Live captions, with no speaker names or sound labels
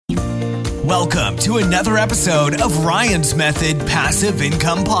Welcome to another episode of Ryan's Method Passive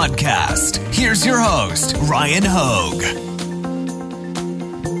Income Podcast. Here's your host, Ryan Hogue.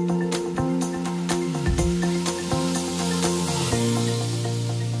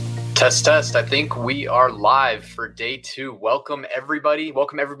 Test. I think we are live for day 2. Welcome everybody.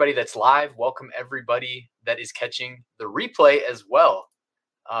 Welcome everybody that's live. Welcome everybody that is catching the replay as well.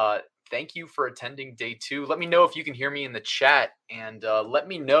 Thank you for attending day 2. Let me know if you can hear me in the chat, and let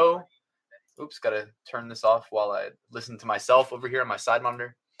me know. Oops, got to turn this off while I listen to myself over here on my side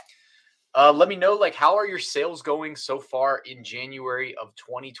monitor. Let me know, how are your sales going so far in January of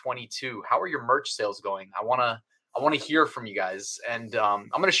 2022? How are your merch sales going? I want to hear from you guys, and I'm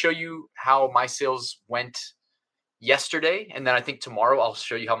going to show you how my sales went yesterday, and then I think tomorrow I'll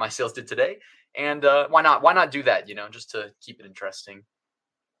show you how my sales did today. And why not do that? Just to keep it interesting.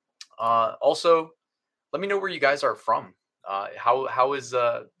 Also, let me know where you guys are from. How's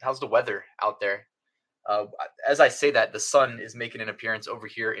the weather out there? As I say that, the sun is making an appearance over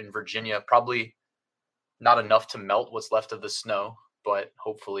here in Virginia. Probably not enough to melt what's left of the snow, but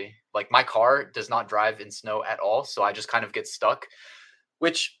hopefully. My car does not drive in snow at all, so I just kind of get stuck,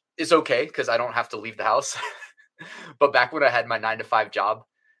 which is okay because I don't have to leave the house. But back when I had my 9-to-5 job,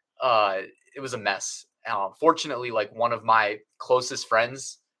 it was a mess. Fortunately, one of my closest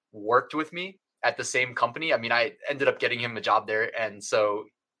friends worked with me at the same company. I mean, I ended up getting him a job there, and so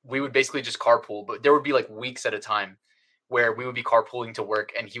we would basically just carpool, but there would be weeks at a time where we would be carpooling to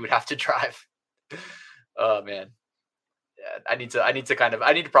work and he would have to drive. Oh man. Yeah, I need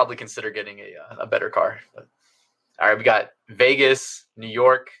to probably consider getting a better car. But, all right, we got Vegas, New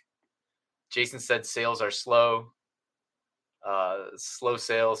York. Jason said sales are slow. Slow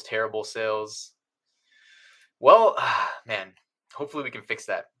sales, terrible sales. Well, man, hopefully we can fix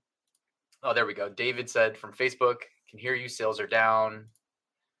that. Oh, there we go. David said from Facebook, can hear you. Sales are down.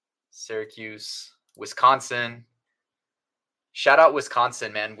 Syracuse, Wisconsin. Shout out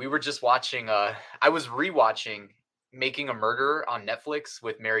Wisconsin, man. We were just watching. I was rewatching Making a Murderer on Netflix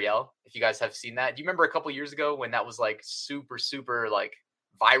with Marielle. If you guys have seen that, do you remember a couple years ago when that was super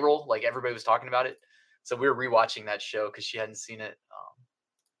viral? Everybody was talking about it. So we were rewatching that show because she hadn't seen it.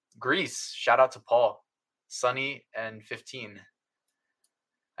 Greece. Shout out to Paul, Sunny, and 15.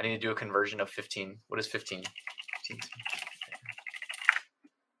 I need to do a conversion of 15. What is 15? 15.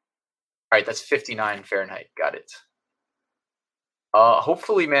 All right, that's 59 Fahrenheit. Got it.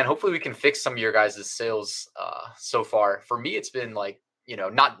 Hopefully we can fix some of your guys' sales so far. For me, it's been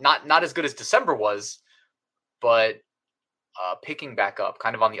not as good as December was, but picking back up,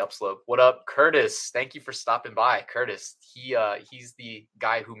 kind of on the upslope. What up, Curtis? Thank you for stopping by, Curtis. He's the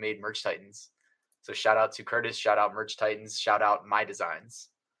guy who made Merch Titans. So shout out to Curtis. Shout out Merch Titans. Shout out My Designs,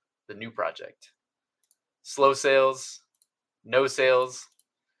 the new project. Slow sales, no sales.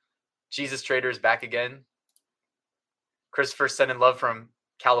 Jesus Traders back again. Christopher sending love from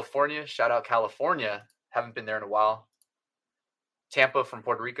California. Shout out California. Haven't been there in a while. Tampa from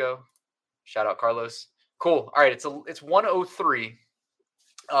Puerto Rico. Shout out Carlos. Cool. All right, it's 1:03.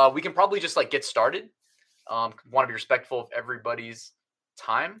 We can probably just get started. Want to be respectful of everybody's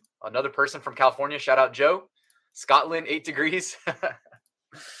time. Another person from California. Shout out Joe. Scotland, 8 degrees.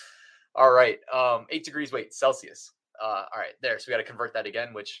 All right. 8 degrees. Wait, Celsius. All right, there. So we got to convert that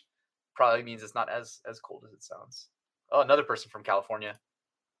again, which probably means it's not as cold as it sounds. Oh, another person from California.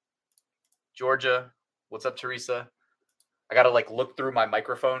 Georgia. What's up, Teresa? I got to look through my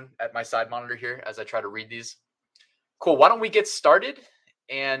microphone at my side monitor here as I try to read these. Cool. Why don't we get started?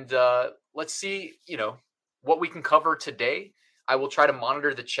 And let's see, what we can cover today. I will try to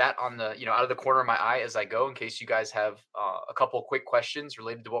monitor the chat on the, out of the corner of my eye as I go, in case you guys have a couple quick questions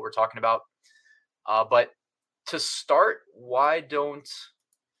related to what we're talking about. But to start, why don't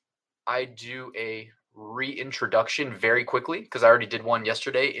I do a reintroduction very quickly, because I already did one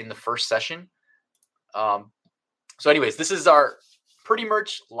yesterday in the first session. So anyways, this is our Pretty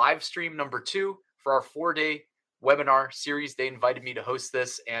Merch live stream number 2 for our 4-day webinar series. They invited me to host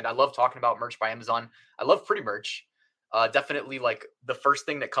this, and I love talking about Merch by Amazon. I love Pretty Merch. Definitely the first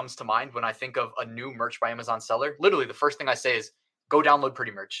thing that comes to mind when I think of a new Merch by Amazon seller. Literally the first thing I say is go download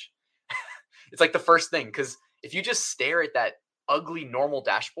Pretty Merch. It's the first thing, because if you just stare at that ugly normal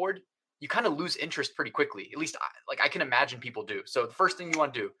dashboard, you kind of lose interest pretty quickly. At least I can imagine people do. So the first thing you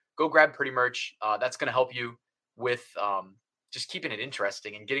want to do, go grab Pretty Merch. That's going to help you with just keeping it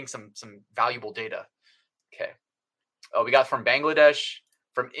interesting and getting some valuable data. Okay. Oh, we got from Bangladesh,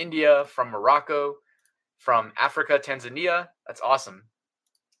 from India, from Morocco, from Africa, Tanzania. That's awesome.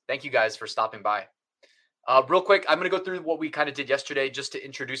 Thank you guys for stopping by. Real quick, I'm going to go through what we kind of did yesterday just to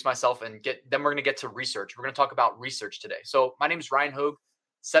introduce myself, and then we're going to get to research. We're going to talk about research today. So my name is Ryan Hogue.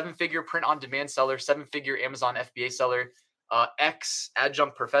 7-figure print on demand seller, 7-figure Amazon FBA seller, ex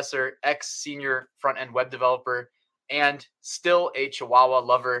adjunct professor, ex senior front end web developer, and still a Chihuahua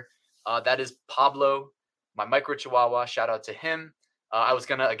lover. That is Pablo, my micro Chihuahua. Shout out to him. I was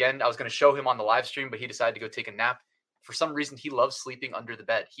gonna show him on the live stream, but he decided to go take a nap. For some reason, he loves sleeping under the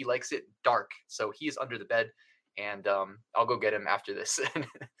bed. He likes it dark, so he is under the bed, and I'll go get him after this and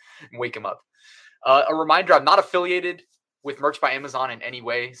wake him up. A reminder, I'm not affiliated with Merch by Amazon in any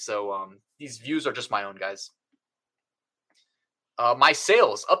way, so these views are just my own, guys. My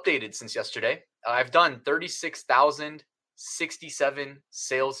sales updated since yesterday. I've done 36,067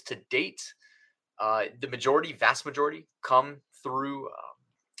 sales to date. The vast majority, come through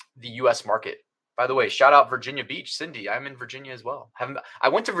the U.S. market. By the way, shout out Virginia Beach, Cindy. I'm in Virginia as well. I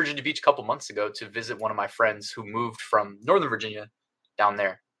went to Virginia Beach a couple months ago to visit one of my friends who moved from Northern Virginia down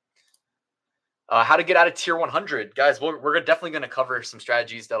there. How to get out of tier 100. Guys, we're definitely going to cover some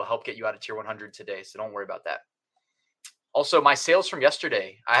strategies that'll help get you out of tier 100 today, so don't worry about that. Also, my sales from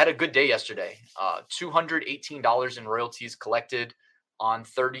yesterday. I had a good day yesterday. $218 in royalties collected on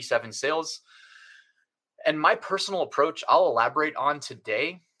 37 sales. And my personal approach, I'll elaborate on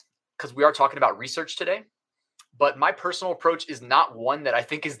today because we are talking about research today. But my personal approach is not one that I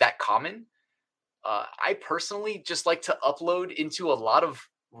think is that common. I personally just like to upload into a lot of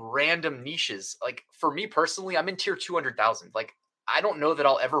random niches. Like for me personally, I'm in tier 200,000. Like I don't know that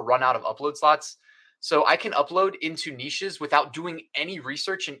I'll ever run out of upload slots. So I can upload into niches without doing any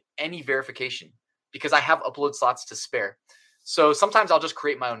research and any verification because I have upload slots to spare. So sometimes I'll just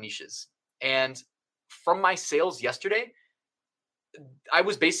create my own niches. And from my sales yesterday, I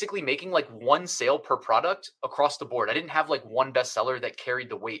was basically making like one sale per product across the board. I didn't have like one bestseller that carried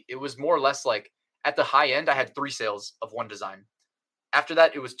the weight. It was more or less like at the high end, I had 3 sales of one design. After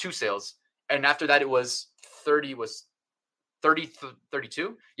that, it was 2 sales. And after that, it was 32.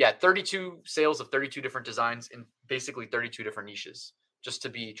 Yeah, 32 sales of 32 different designs in basically 32 different niches, just to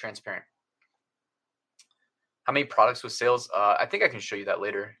be transparent. How many products with sales? I think I can show you that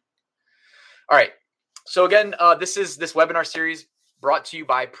later. All right. So again, this webinar series brought to you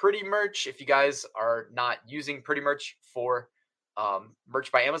by Pretty Merch. If you guys are not using Pretty Merch for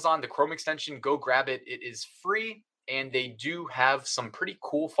Merch by Amazon, the Chrome extension, go grab it. It is free. And they do have some pretty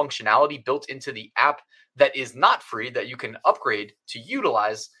cool functionality built into the app that is not free that you can upgrade to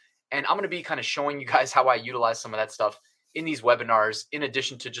utilize. And I'm going to be kind of showing you guys how I utilize some of that stuff in these webinars, in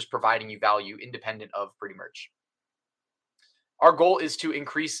addition to just providing you value independent of Pretty Merch. Our goal is to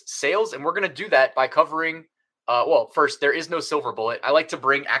increase sales, and we're going to do that by covering, first, there is no silver bullet. I like to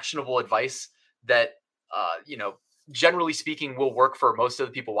bring actionable advice that, generally speaking, will work for most of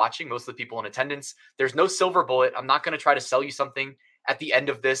the people watching, most of the people in attendance. There's no silver bullet. I'm not going to try to sell you something at the end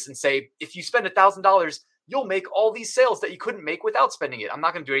of this and say, if you spend $1,000, you'll make all these sales that you couldn't make without spending it. I'm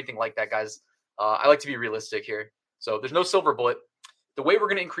not going to do anything like that, guys. I like to be realistic here. So there's no silver bullet. The way we're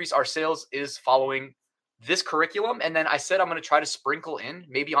going to increase our sales is following this curriculum. And then I said I'm going to try to sprinkle in,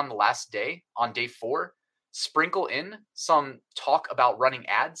 maybe on the last day, on day 4, sprinkle in some talk about running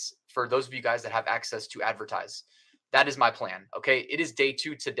ads for those of you guys that have access to advertise. That is my plan. Okay. It is day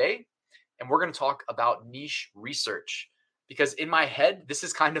 2 today, and we're going to talk about niche research because in my head, this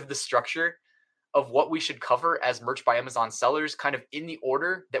is kind of the structure of what we should cover as Merch by Amazon sellers, kind of in the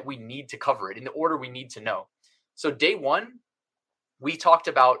order that we need to cover it, in the order we need to know. So day 1, we talked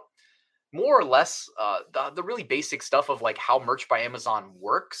about more or less the really basic stuff of like how Merch by Amazon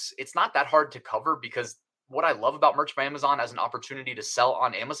works. It's not that hard to cover because what I love about Merch by Amazon as an opportunity to sell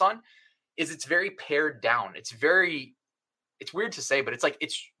on Amazon is it's very pared down. It's weird to say, but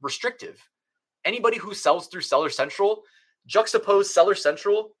it's restrictive. Anybody who sells through Seller Central, juxtapose Seller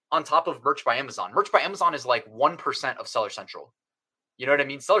Central on top of Merch by Amazon. Merch by Amazon is like 1% of Seller Central. You know what I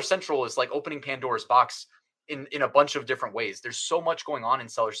mean? Seller Central is like opening Pandora's box in a bunch of different ways. There's so much going on in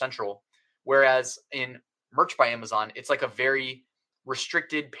Seller Central, whereas in Merch by Amazon, it's like a very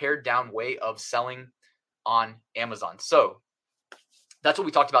restricted, pared down way of selling on Amazon. So that's what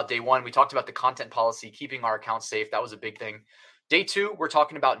we talked about day 1. We talked about the content policy, keeping our accounts safe. That was a big thing. Day 2, we're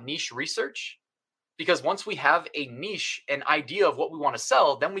talking about niche research, because once we have a niche, an idea of what we want to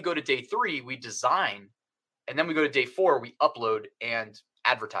sell, then we go to day 3, we design, and then we go to day 4, we upload and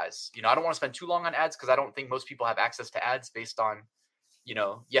advertise. I don't want to spend too long on ads because I don't think most people have access to ads based on,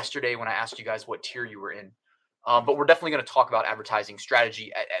 yesterday when I asked you guys what tier you were in. But we're definitely going to talk about advertising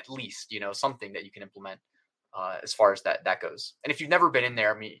strategy at least, something that you can implement. As far as that goes. And if you've never been in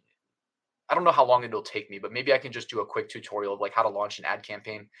there, I don't know how long it'll take me, but maybe I can just do a quick tutorial of like how to launch an ad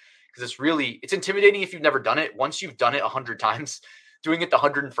campaign, because it's intimidating if you've never done it. Once you've done it 100 times, doing it the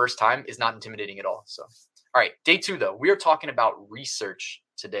 101st time is not intimidating at all. So, all right, day 2 though, we are talking about research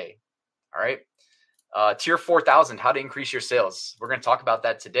today. All right. Tier 4,000, how to increase your sales. We're going to talk about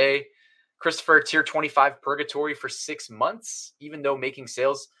that today. Christopher, tier 25 purgatory for 6 months, even though making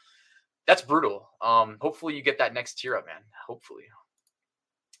sales, that's brutal. Hopefully you get that next tier up, man. Hopefully.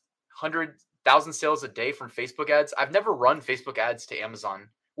 100,000 sales a day from Facebook ads. I've never run Facebook ads to Amazon.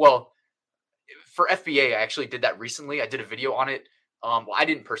 Well, for FBA, I actually did that recently. I did a video on it. Well, I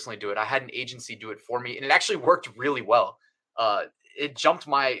didn't personally do it. I had an agency do it for me, and it actually worked really well. It jumped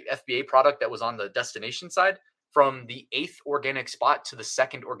my FBA product that was on the destination side from the 8th organic spot to the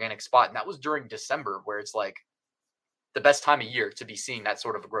 2nd organic spot. And that was during December, where it's like the best time of year to be seeing that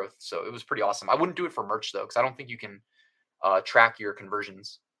sort of a growth. So it was pretty awesome. I wouldn't do it for merch though, because I don't think you can track your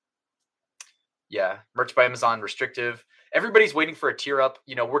conversions. Yeah, merch by Amazon restrictive. Everybody's waiting for a tier up.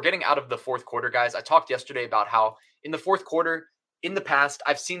 You know, we're getting out of the fourth quarter, guys. I talked yesterday about how in the fourth quarter, in the past,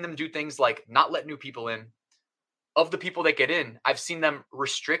 I've seen them do things like not let new people in. Of the people that get in, I've seen them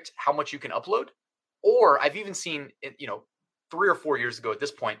restrict how much you can upload. Or I've even seen, 3 or 4 years ago at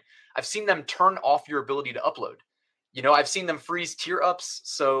this point, I've seen them turn off your ability to upload. I've seen them freeze tier ups.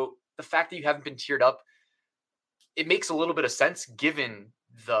 So the fact that you haven't been tiered up, it makes a little bit of sense given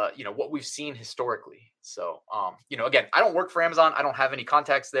the, what we've seen historically. So, again, I don't work for Amazon. I don't have any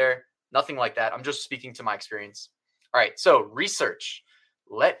contacts there, nothing like that. I'm just speaking to my experience. All right. So research,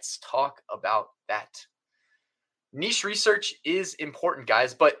 let's talk about that. Niche research is important,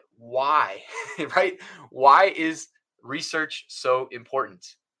 guys, but why, right? Why is research so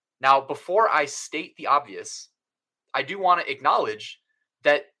important? Now, before I state the obvious, I do want to acknowledge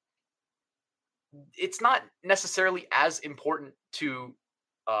that it's not necessarily as important to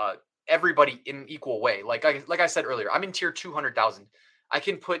everybody in an equal way. Like I said earlier, I'm in tier 200,000. I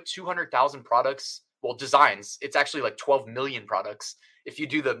can put 200,000 products, designs. It's actually like 12 million products if you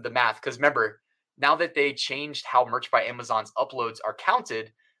do the math. Because remember, now that they changed how Merch by Amazon's uploads are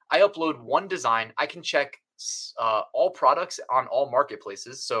counted, I upload one design. I can check all products on all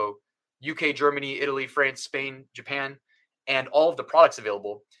marketplaces. So UK, Germany, Italy, France, Spain, Japan, and all of the products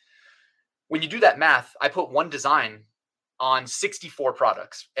available. When you do that math, I put one design on 64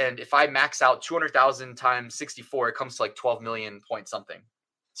 products. And if I max out 200,000 times 64, it comes to like 12 million point something.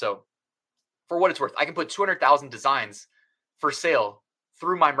 So for what it's worth, I can put 200,000 designs for sale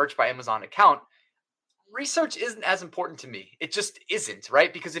through my Merch by Amazon account. Research isn't as important to me. It just isn't,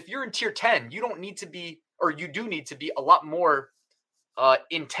 right? Because if you're in tier 10, you don't need to be, or you do need to be a lot more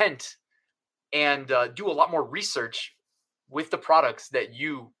intent and do a lot more research with the products that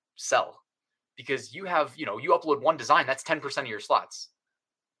you sell. Because you have, you upload one design, that's 10% of your slots.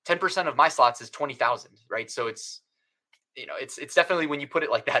 10% of my slots is 20,000, right? So it's, it's definitely, when you put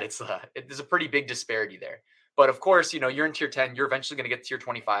it like that, there's a pretty big disparity there. But of course, you're in tier 10, you're eventually going to get to tier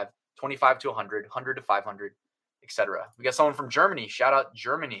 25. 25 to 100, 100 to 500, etc. We got someone from Germany. Shout out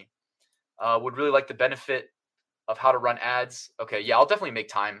Germany. Would really like the benefit of how to run ads. Okay, yeah, I'll definitely make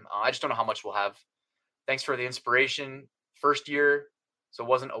time. I just don't know how much we'll have. Thanks for the inspiration. First year, so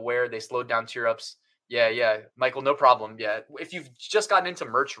wasn't aware they slowed down tier ups. Yeah, Michael, no problem. Yeah, if you've just gotten into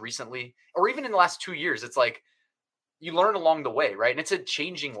merch recently, or even in the last 2 years, it's like you learn along the way, right? And it's a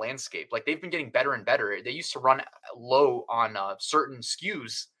changing landscape. Like they've been getting better and better. They used to run low on certain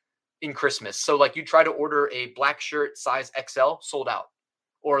SKUs in Christmas. So like you try to order a black shirt size XL, sold out.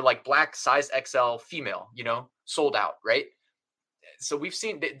 Or like black size XL female, sold out, right? So we've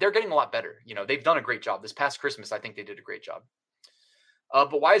seen they're getting a lot better. They've done a great job. This past Christmas, I think they did a great job.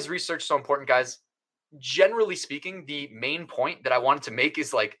 But why is research so important, guys? Generally speaking, the main point that I wanted to make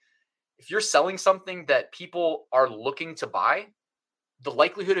is like, if you're selling something that people are looking to buy, the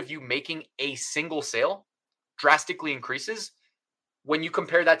likelihood of you making a single sale drastically increases when you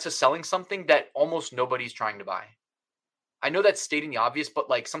compare that to selling something that almost nobody's trying to buy. I know that's stating the obvious, but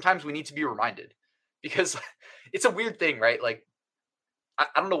like sometimes we need to be reminded because it's a weird thing, right? Like, I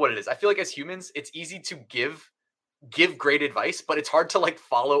don't know what it is. I feel like as humans, it's easy to give great advice, but it's hard to like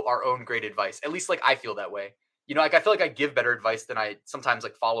follow our own great advice. At least like I feel that way. Like I feel like I give better advice than I sometimes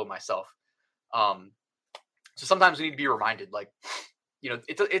like follow myself. So sometimes we need to be reminded, like,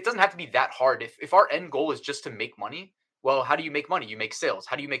 it doesn't have to be that hard. If our end goal is just to make money, well, how do you make money? You make sales.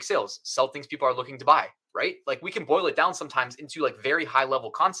 How do you make sales? Sell things people are looking to buy, right? Like we can boil it down sometimes into like very high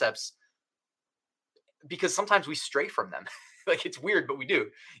level concepts because sometimes we stray from them. Like it's weird, but we do.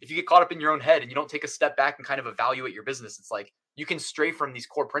 If you get caught up in your own head and you don't take a step back and kind of evaluate your business, it's like you can stray from these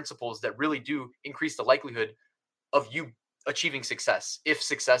core principles that really do increase the likelihood of you achieving success. If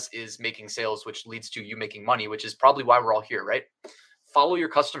success is making sales, which leads to you making money, which is probably why we're all here, right? Follow your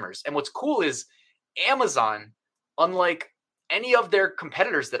customers. And what's cool is Amazon, unlike any of their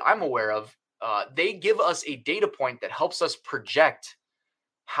competitors that I'm aware of, they give us a data point that helps us project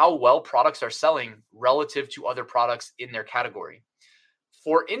how well products are selling relative to other products in their category.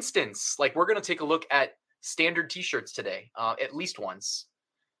 For instance, like we're going to take a look at standard t-shirts today, at least once.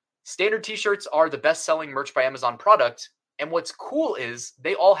 Standard t-shirts are the best-selling merch by Amazon product. And what's cool is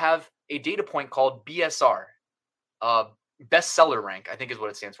they all have a data point called BSR, best seller rank, I think is what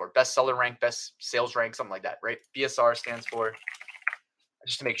it stands for. Best seller rank, best sales rank, something like that, right? BSR stands for,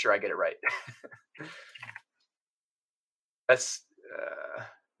 just to make sure I get it right. That's,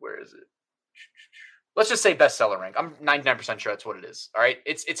 where is it? Let's just say best seller rank. I'm 99% sure that's what it is. All right.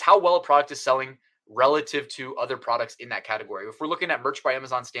 It's how well a product is selling relative to other products in that category. If we're looking at merch by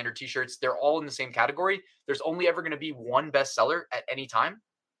Amazon standard t-shirts, they're all in the same category. There's only ever going to be one bestseller at any time.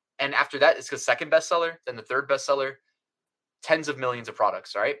 And after that, it's the second bestseller, then the third bestseller, tens of millions of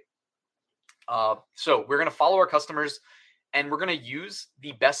products. All right. So we're going to follow our customers and we're going to use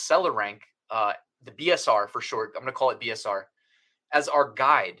the bestseller rank, the BSR for short. I'm going to call it BSR as our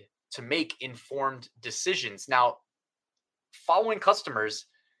guide to make informed decisions. Now, following customers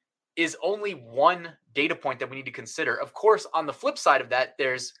is only one data point that we need to consider. Of course, on the flip side of that,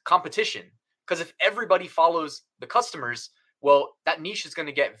 there's competition. Because if everybody follows the customers, well, that niche is going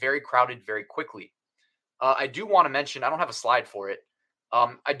to get very crowded very quickly. I do want to mention, I don't have a slide for it.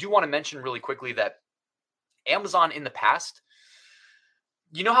 I do want to mention really quickly that Amazon in the past,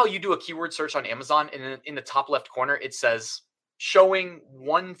 you know how you do a keyword search on Amazon and in the top left corner, it says showing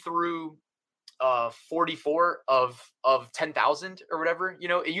 1 through 44 of 10,000 or whatever. You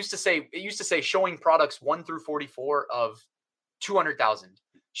know, it used to say showing products 1 through 44 of 200,000,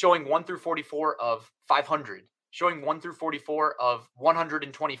 showing 1 through 44 of 500, showing 1 through 44 of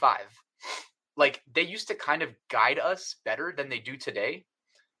 125. Like they used to kind of guide us better than they do today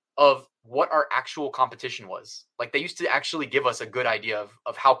of what our actual competition was. Like they used to actually give us a good idea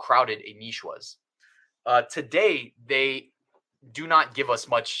of how crowded a niche was. Today, they do not give us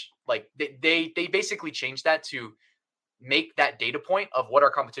much. Like they basically changed that to make that data point of what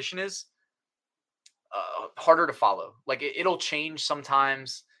our competition is harder to follow. Like it'll change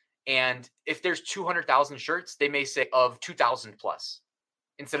sometimes. And if there's 200,000 shirts, they may say of 2,000 plus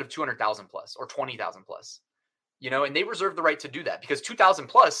instead of 200,000 plus or 20,000 plus, you know, and they reserve the right to do that because 2,000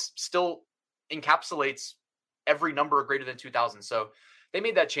 plus still encapsulates every number greater than 2,000. So they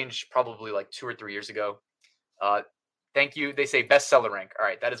made that change probably like 2 or 3 years ago. Thank you. They say bestseller rank. All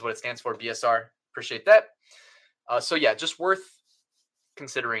right. That is what it stands for. BSR. Appreciate that. So yeah, just worth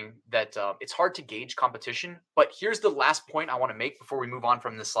considering that it's hard to gauge competition. But here's the last point I want to make before we move on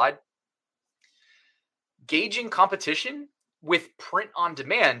from this slide. Gauging competition with print on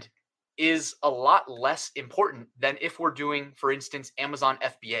demand is a lot less important than if we're doing, for instance, Amazon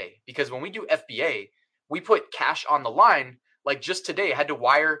FBA. Because when we do FBA, we put cash on the line. Like just today, I had to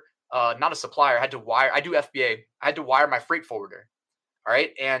wire not a supplier. I do FBA. I had to wire my freight forwarder. All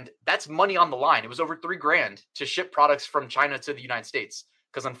right. And that's money on the line. It was over $3,000 to ship products from China to the United States.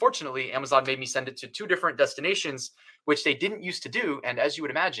 Because unfortunately, Amazon made me send it to 2 different destinations, which they didn't used to do. And as you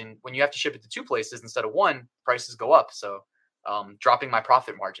would imagine, when you have to ship it to 2 places instead of 1, prices go up. So dropping my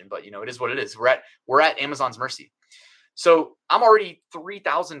profit margin, but you know, it is what it is. We're at Amazon's mercy. So I'm already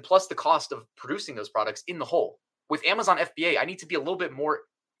 3,000 plus the cost of producing those products in the hole. With Amazon FBA, I need to be a little bit more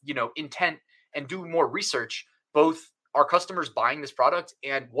intent and do more research, both our customers buying this product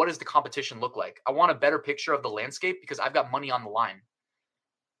and what does the competition look like. I want a better picture of the landscape because I've got money on the line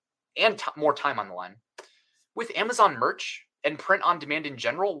and more time on the line. With Amazon merch and print on demand in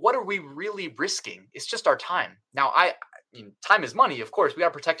general, what are we really risking? It's just our time. Now, I mean, time is money, of course. We got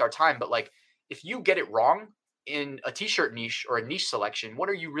to protect our time. But like, if you get it wrong in a t-shirt niche or a niche selection, what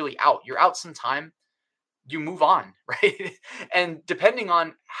are you really out? You're out some time. You move on, right? And depending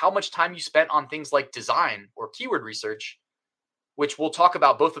on how much time you spent on things like design or keyword research, which we'll talk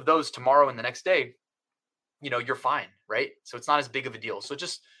about both of those tomorrow and the next day, you're fine, right? So it's not as big of a deal. So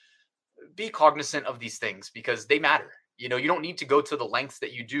just be cognizant of these things because they matter. You don't need to go to the lengths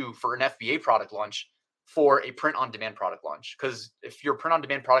that you do for an FBA product launch for a print on demand product launch. Because if your print on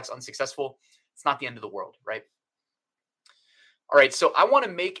demand product's unsuccessful, it's not the end of the world, right? All right. So I want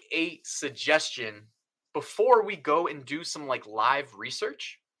to make a suggestion before we go and do some like live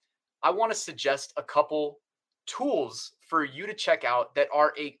research. I want to suggest a couple tools for you to check out that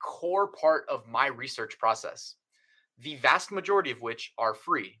are a core part of my research process. The vast majority of which are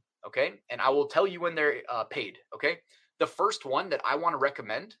free. Okay. And I will tell you when they're paid. Okay. The first one that I want to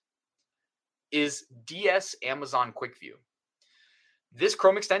recommend is DS Amazon Quick View. This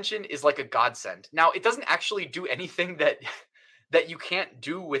Chrome extension is like a godsend. Now, it doesn't actually do anything that you can't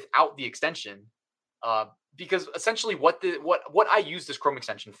do without the extension. Because essentially what I use this Chrome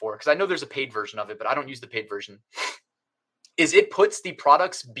extension for, because I know there's a paid version of it, but I don't use the paid version, is it puts the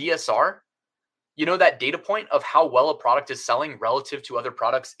product's BSR, you know, that data point of how well a product is selling relative to other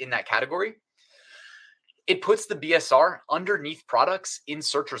products in that category. It puts the BSR underneath products in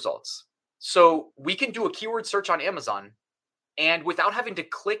search results. So we can do a keyword search on Amazon, and without having to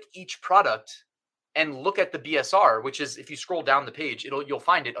click each product and look at the BSR, which is, if you scroll down the page, you'll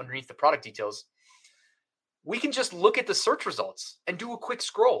find it underneath the product details. We can just look at the search results and do a quick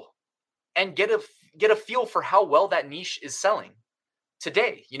scroll and get a feel for how well that niche is selling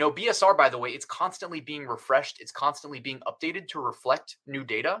today. You know, BSR, by the way, it's constantly being refreshed. It's constantly being updated to reflect new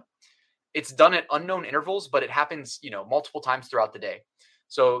data. It's done at unknown intervals, but it happens, you know, multiple times throughout the day.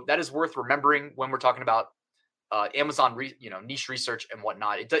 So that is worth remembering when we're talking about Amazon, niche research and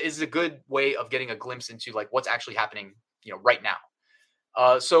whatnot. It is a good way of getting a glimpse into like what's actually happening, you know, right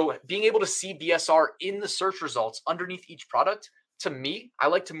now. So being able to see BSR in the search results underneath each product, to me, I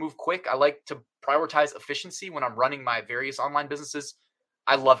like to move quick. I like to prioritize efficiency when I'm running my various online businesses.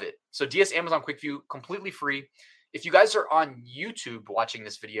 I love it. So DS Amazon Quick View, completely free. If you guys are on YouTube watching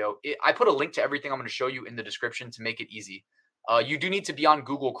this video, I put a link to everything I'm going to show you in the description to make it easy. You do need to be on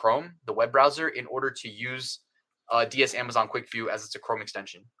Google Chrome, the web browser, in order to use DS Amazon Quick View, as it's a Chrome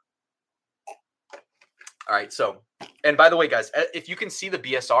extension. All right. So, and by the way, guys, if you can see the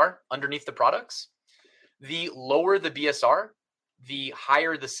BSR underneath the products, the lower the BSR, the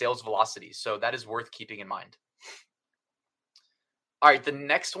higher the sales velocity. So that is worth keeping in mind. All right. The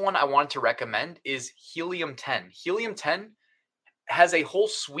next one I wanted to recommend is Helium 10. Helium 10 has a whole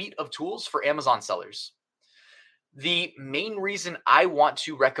suite of tools for Amazon sellers. The main reason I want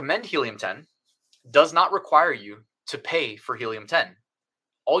to recommend Helium 10 does not require you to pay for Helium 10.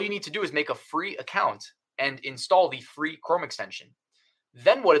 All you need to do is make a free account and install the free Chrome extension.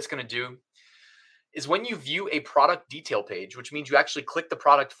 Then what it's going to do is when you view a product detail page, which means you actually click the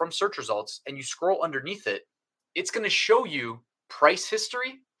product from search results and you scroll underneath it, it's going to show you price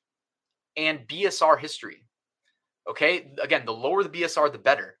history and BSR history. Okay. Again, the lower the BSR, the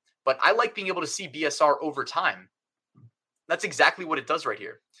better. But I like being able to see BSR over time. That's exactly what it does right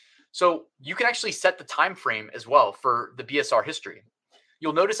here. So you can actually set the time frame as well for the BSR history.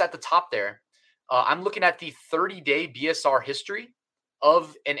 You'll notice at the top there, I'm looking at the 30-day BSR history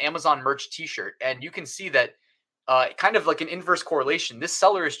of an Amazon merch t-shirt. And you can see that kind of like an inverse correlation. This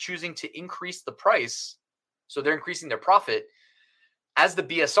seller is choosing to increase the price. So they're increasing their profit as the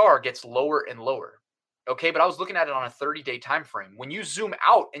BSR gets lower and lower. Okay, but I was looking at it on a 30-day time frame. When you zoom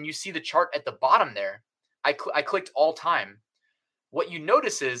out and you see the chart at the bottom there, I clicked all time. What you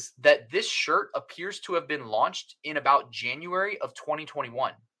notice is that this shirt appears to have been launched in about January of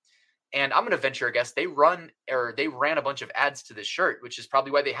 2021. And I'm going to venture a guess they ran a bunch of ads to this shirt, which is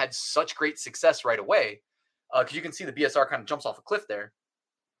probably why they had such great success right away. Because you can see the BSR kind of jumps off a cliff there.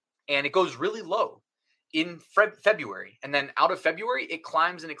 And it goes really low in February. And then out of February, it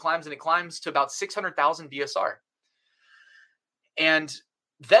climbs and it climbs and it climbs to about 600,000 BSR. And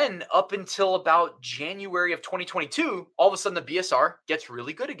then up until about January of 2022, all of a sudden the BSR gets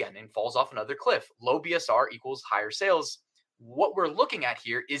really good again and falls off another cliff. Low BSR equals higher sales. What we're looking at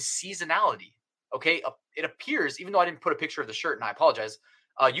here is seasonality. Okay. It appears, even though I didn't put a picture of the shirt, and I apologize,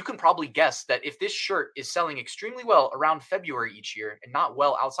 you can probably guess that if this shirt is selling extremely well around February each year and not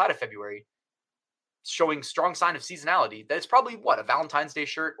well outside of February, showing strong sign of seasonality, that it's probably a Valentine's Day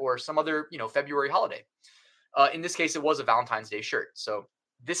shirt or some other, February holiday. In this case, it was a Valentine's Day shirt. So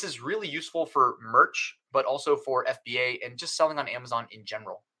this is really useful for merch, but also for FBA and just selling on Amazon in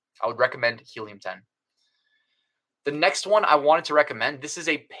general. I would recommend Helium 10. The next one I wanted to recommend, this is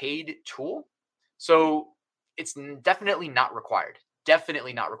a paid tool. So it's definitely not required.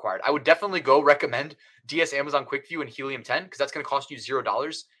 Definitely not required. I would definitely go recommend DS Amazon Quick View and Helium 10 because that's going to cost you $0.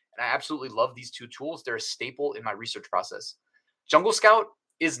 And I absolutely love these two tools. They're a staple in my research process. Jungle Scout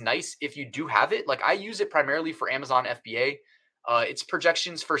is nice if you do have it. Like I use it primarily for Amazon FBA. Its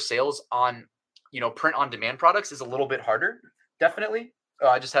projections for sales on, print on demand products is a little bit harder. Definitely.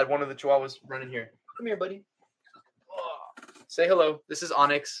 I just had one of the chihuahuas running here. Come here, buddy. Oh, say hello. This is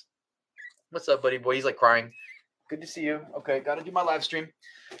Onyx. What's up, buddy boy? He's like crying. Good to see you. Okay, got to do my live stream.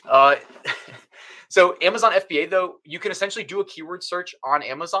 So Amazon FBA, though, you can essentially do a keyword search on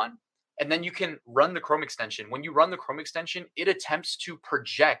Amazon, and then you can run the Chrome extension. When you run the Chrome extension, it attempts to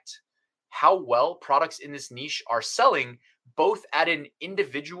project how well products in this niche are selling, both at an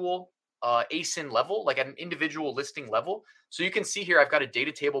individual ASIN level, like at an individual listing level. So you can see here, I've got a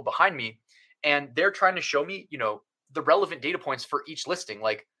data table behind me, and they're trying to show me, the relevant data points for each listing,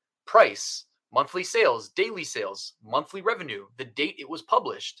 like price, monthly sales, daily sales, monthly revenue, the date it was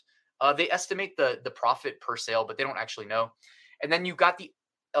published. They estimate the profit per sale, but they don't actually know. And then you got the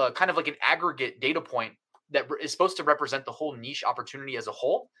kind of like an aggregate data point that is supposed to represent the whole niche opportunity as a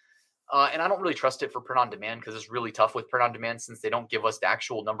whole. And I don't really trust it for print on demand because it's really tough with print on demand since they don't give us the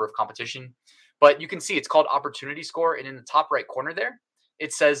actual number of competition. But you can see it's called opportunity score. And in the top right corner there,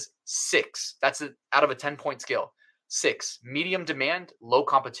 it says 6. That's out of a 10-point scale. 6, medium demand, low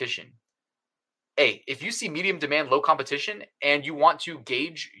competition. Hey, if you see medium demand, low competition, and you want to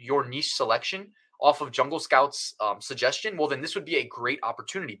gauge your niche selection off of Jungle Scout's suggestion, well, then this would be a great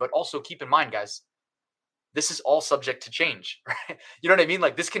opportunity. But also keep in mind, guys, this is all subject to change, right? You know what I mean?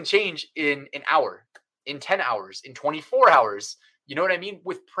 Like this can change in an hour, in 10 hours, in 24 hours. You know what I mean?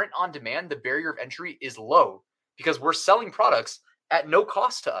 With print on demand, the barrier of entry is low because we're selling products at no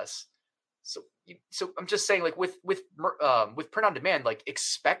cost to us. So I'm just saying, like with print on demand, like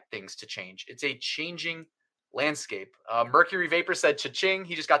expect things to change. It's a changing landscape. Mercury Vapor said cha-ching.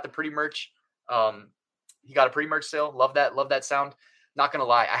 He just got the pretty merch. He got a pretty merch sale. Love that sound. Not gonna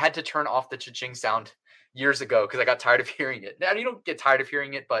lie, I had to turn off the cha-ching sound years ago because I got tired of hearing it. Now you don't get tired of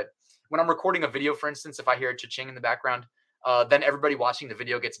hearing it, but when I'm recording a video, for instance, if I hear a cha-ching in the background, then everybody watching the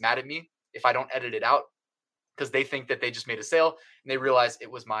video gets mad at me if I don't edit it out because they think that they just made a sale and they realize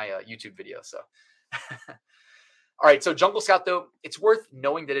it was my YouTube video. So, all right. So Jungle Scout, though, it's worth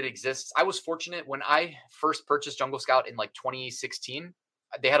knowing that it exists. I was fortunate when I first purchased Jungle Scout in like 2016.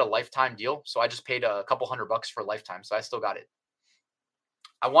 They had a lifetime deal, so I just paid a couple $100 for a lifetime. So I still got it.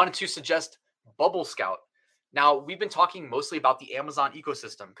 I wanted to suggest Bubble Scout. Now, we've been talking mostly about the Amazon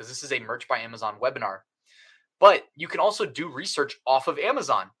ecosystem because this is a Merch by Amazon webinar, but you can also do research off of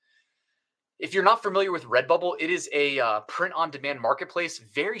Amazon. If you're not familiar with Redbubble, it is a print-on-demand marketplace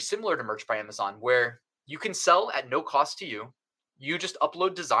very similar to Merch by Amazon where you can sell at no cost to you. You just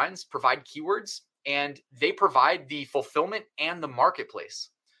upload designs, provide keywords, and they provide the fulfillment and the marketplace.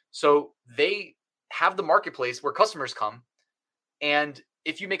 So they have the marketplace where customers come, and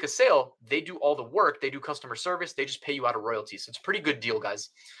if you make a sale, they do all the work. They do customer service. They just pay you out of royalties. So it's a pretty good deal, guys.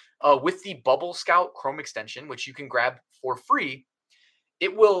 With the Bubble Scout Chrome extension, which you can grab for free,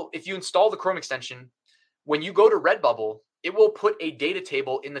 it will, if you install the Chrome extension, when you go to Redbubble, it will put a data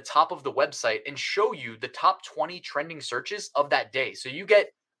table in the top of the website and show you the top 20 trending searches of that day. So you get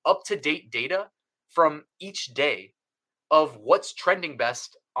up-to-date data from each day of what's trending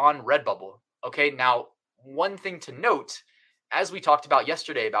best on Redbubble. Okay, now, one thing to note, as we talked about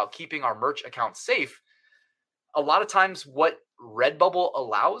yesterday about keeping our merch account safe, a lot of times what Redbubble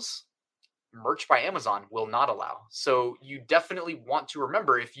allows, Merch by Amazon will not allow. So you definitely want to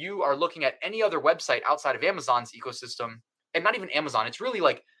remember if you are looking at any other website outside of Amazon's ecosystem, and not even Amazon, it's really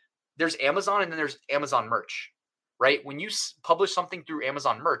like there's Amazon and then there's Amazon Merch, right? When you publish something through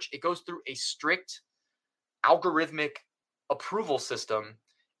Amazon Merch, it goes through a strict algorithmic approval system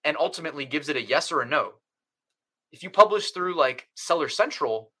and ultimately gives it a yes or a no. If you publish through like Seller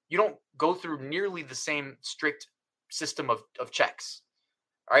Central, you don't go through nearly the same strict system of checks.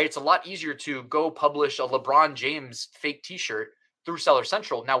 All right, it's a lot easier to go publish a LeBron James fake t-shirt through Seller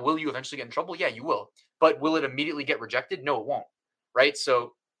Central. Now, will you eventually get in trouble? Yeah, you will. But will it immediately get rejected? No, it won't. Right?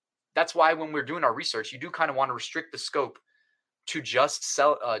 So that's why when we're doing our research, you do kind of want to restrict the scope to just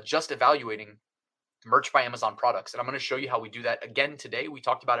evaluating Merch by Amazon products. And I'm going to show you how we do that again today. We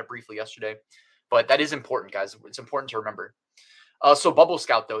talked about it briefly yesterday, but that is important, guys. It's important to remember. So Bubble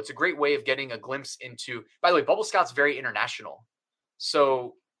Scout, though, it's a great way of getting a glimpse into, by the way, Bubble Scout's very international.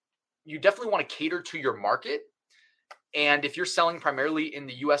 So you definitely want to cater to your market. And if you're selling primarily in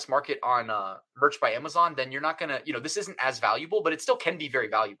the US market on Merch by Amazon, then you're not going to, this isn't as valuable, but it still can be very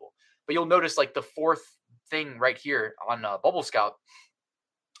valuable. But you'll notice like the fourth thing right here on Bubble Scout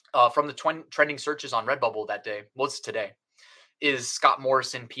from the trending searches on Redbubble that day, well, it's today, is Scott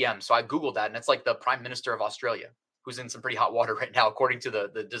Morrison PM. So I Googled that and it's like the Prime Minister of Australia, who's in some pretty hot water right now, according to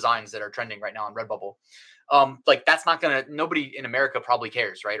the designs that are trending right now on Redbubble. Like that's not going to, nobody in America probably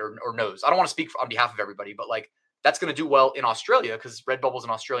cares, right? Or knows. I don't want to speak on behalf of everybody, but like that's going to do well in Australia because Redbubble is an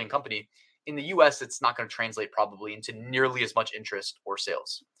Australian company. In the US, it's not going to translate probably into nearly as much interest or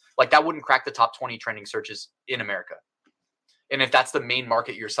sales. Like that wouldn't crack the top 20 trending searches in America. And if that's the main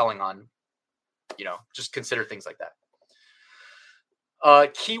market you're selling on, just consider things like that.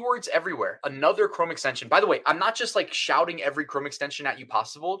 Keywords everywhere. Another Chrome extension. By the way, I'm not just like shouting every Chrome extension at you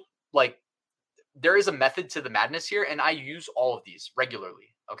possible. Like there is a method to the madness here, and I use all of these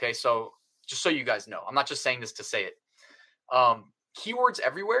regularly. Okay, so just so you guys know, I'm not just saying this to say it. Keywords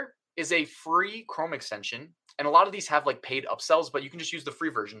everywhere is a free Chrome extension, and a lot of these have like paid upsells, but you can just use the free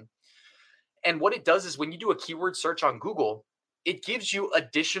version. And what it does is when you do a keyword search on Google, it gives you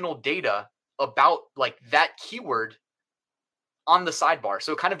additional data about like that keyword on the sidebar.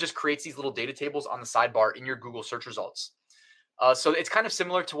 So it kind of just creates these little data tables on the sidebar in your Google search results. So it's kind of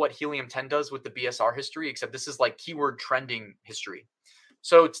similar to what Helium 10 does with the BSR history, except this is like keyword trending history.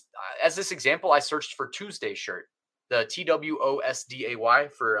 So as this example, I searched for Tuesday shirt, the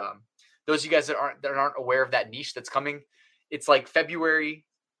TWOSDAY for those of you guys that aren't aware of that niche that's coming. It's like February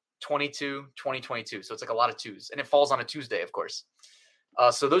 22, 2022. So it's like a lot of twos, and it falls on a Tuesday, of course.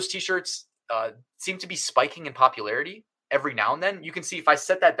 So those t-shirts seem to be spiking in popularity every now and then. You can see if I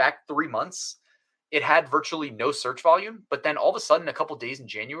set that back 3 months, it had virtually no search volume, but then all of a sudden, a couple days in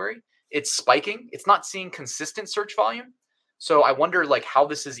January, it's spiking. It's not seeing consistent search volume. So I wonder like how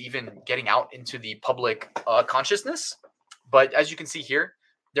this is even getting out into the public consciousness. But as you can see here,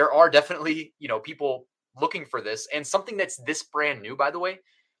 there are definitely, people looking for this, and something that's this brand new, by the way.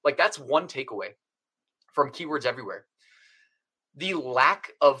 Like that's one takeaway from Keywords Everywhere. The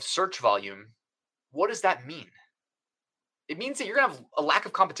lack of search volume, what does that mean? It means that you're going to have a lack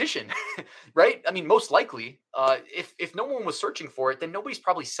of competition, right? I mean, most likely, if no one was searching for it, then nobody's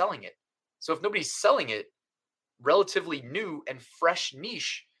probably selling it. So if nobody's selling it, relatively new and fresh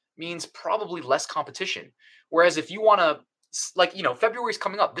niche means probably less competition. Whereas if you want to, February's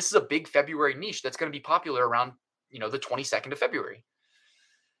coming up. This is a big February niche that's going to be popular around, the 22nd of February.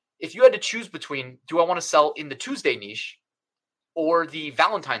 If you had to choose between, do I want to sell in the Tuesday niche or the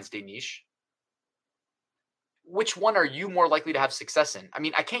Valentine's Day niche, which one are you more likely to have success in? I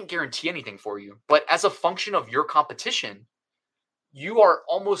mean, I can't guarantee anything for you, but as a function of your competition, you are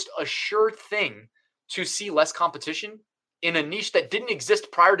almost a sure thing to see less competition in a niche that didn't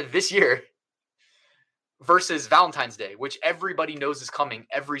exist prior to this year versus Valentine's Day, which everybody knows is coming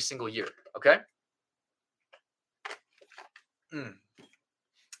every single year. Okay.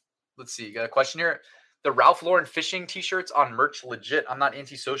 Let's see. You got a question here. The Ralph Lauren fishing t-shirts on merch legit. I'm not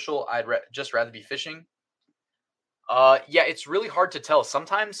antisocial. I'd just rather be fishing. Yeah, it's really hard to tell.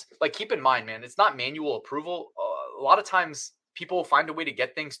 Sometimes, like, keep in mind, man, it's not manual approval. A lot of times people will find a way to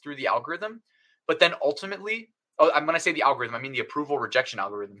get things through the algorithm, but then ultimately, when I say the algorithm, I mean the approval rejection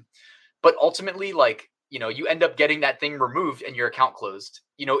algorithm. But ultimately, like, you end up getting that thing removed and your account closed,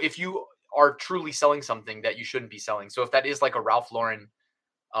 if you are truly selling something that you shouldn't be selling. So if that is like a Ralph Lauren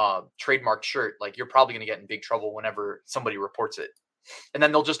trademarked shirt, like you're probably going to get in big trouble whenever somebody reports it. And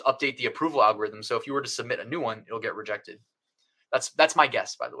then they'll just update the approval algorithm. So if you were to submit a new one, it'll get rejected. That's my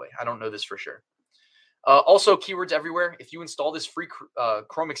guess, by the way. I don't know this for sure. Also, Keywords Everywhere. If you install this free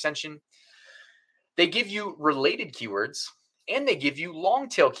Chrome extension, they give you related keywords and they give you long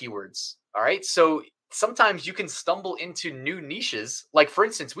tail keywords. All right. So sometimes you can stumble into new niches. Like, for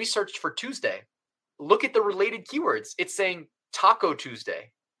instance, we searched for Tuesday. Look at the related keywords. It's saying Taco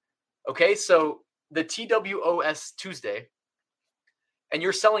Tuesday. Okay. So the TWOS Tuesday, and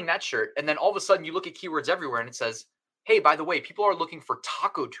you're selling that shirt. And then all of a sudden you look at Keywords Everywhere and it says, hey, by the way, people are looking for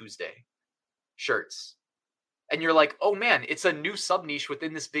Taco Tuesday shirts. And you're like, oh man, it's a new sub niche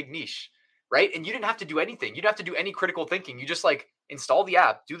within this big niche, right? And you didn't have to do anything. You didn't have to do any critical thinking. You just like install the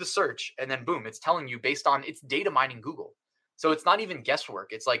app, do the search, and then boom, it's telling you based on it's data mining Google. So it's not even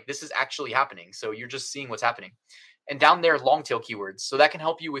guesswork. It's like, this is actually happening. So you're just seeing what's happening. And down there, long tail keywords. So that can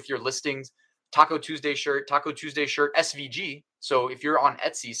help you with your listings. Taco Tuesday shirt, SVG. So if you're on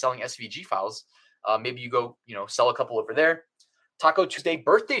Etsy selling SVG files, maybe you go, sell a couple over there. Taco Tuesday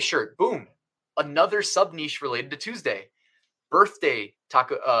birthday shirt. Boom. Another sub niche related to Tuesday. Birthday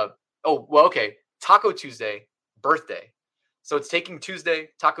taco. Taco Tuesday, birthday. So it's taking Tuesday,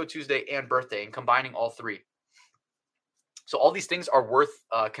 Taco Tuesday, and birthday and combining all three. So all these things are worth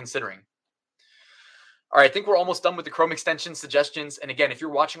considering. All right, I think we're almost done with the Chrome extension suggestions. And again, if you're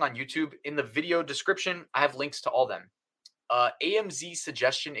watching on YouTube, in the video description, I have links to all them. AMZ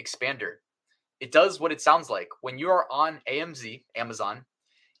Suggestion Expander. It does what it sounds like. When you are on AMZ, Amazon,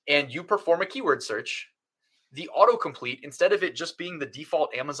 and you perform a keyword search, the autocomplete, instead of it just being the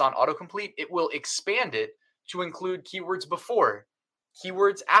default Amazon autocomplete, it will expand it to include keywords before,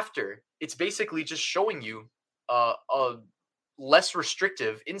 keywords after. It's basically just showing you a less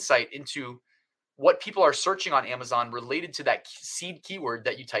restrictive insight into what people are searching on Amazon related to that seed keyword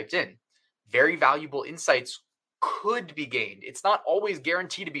that you typed in. Very valuable insights could be gained. It's not always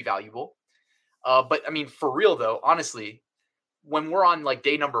guaranteed to be valuable. But I mean, for real though, honestly, when we're on like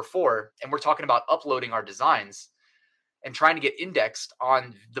day number 4 and we're talking about uploading our designs and trying to get indexed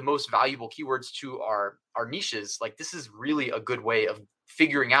on the most valuable keywords to our niches, like this is really a good way of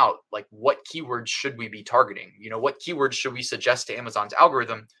figuring out like what keywords should we be targeting? What keywords should we suggest to Amazon's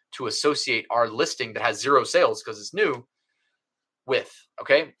algorithm to associate our listing that has 0 sales because it's new with,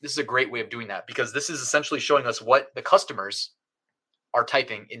 okay? This is a great way of doing that because this is essentially showing us what the customers are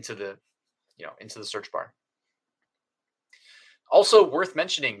typing into the search bar. Also worth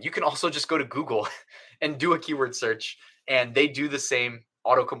mentioning, you can also just go to Google and do a keyword search and they do the same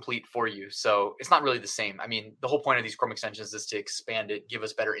autocomplete for you. So it's not really the same. I mean, the whole point of these Chrome extensions is to expand it, give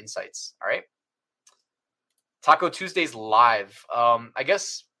us better insights. All right. Taco Tuesday's live. I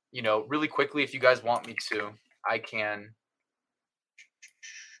guess, really quickly, if you guys want me to, I can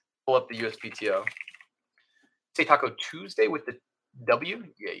pull up the USPTO. Say Taco Tuesday with the W?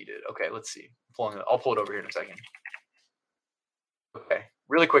 Yeah, you did. Okay, let's see. I'll pull it over here in a second. Okay,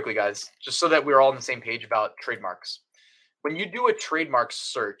 really quickly, guys, just so that we're all on the same page about trademarks. When you do a trademark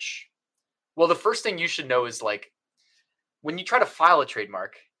search, well, the first thing you should know is like when you try to file a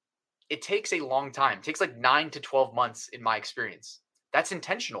trademark, it takes a long time. It takes like 9 to 12 months in my experience. That's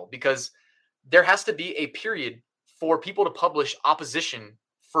intentional because there has to be a period for people to publish opposition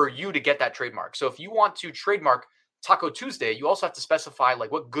for you to get that trademark. So if you want to trademark Taco Tuesday, you also have to specify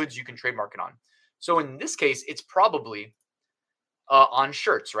like what goods you can trademark it on. So in this case, it's probably on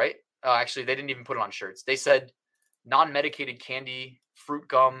shirts, right? Actually, they didn't even put it on shirts. They said non-medicated candy, fruit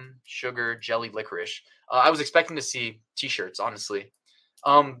gum, sugar, jelly, licorice. I was expecting to see t-shirts, honestly.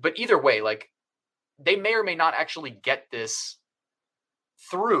 But either way, like they may or may not actually get this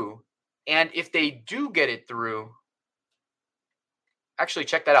through. And if they do get it through, actually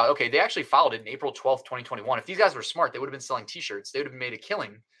check that out. Okay, they actually filed it in April 12th, 2021. If these guys were smart, they would have been selling t-shirts. They would have made a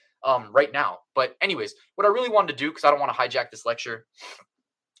killing right now. But anyways, what I really wanted to do, because I don't want to hijack this lecture,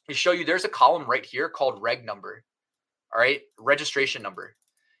 is show you there's a column right here called reg number. All right, registration number.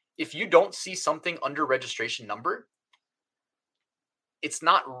 If you don't see something under registration number, it's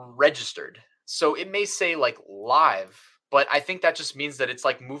not registered. So it may say like live, but I think that just means that it's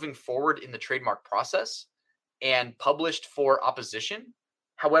like moving forward in the trademark process and published for opposition.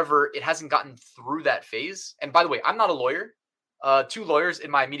 However, it hasn't gotten through that phase. And by the way, I'm not a lawyer. 2 lawyers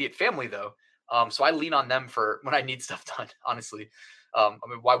in my immediate family, though. So I lean on them for when I need stuff done, honestly. I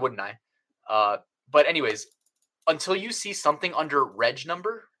mean, why wouldn't I? But anyways, until you see something under reg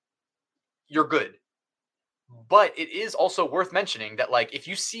number, you're good. But it is also worth mentioning that like if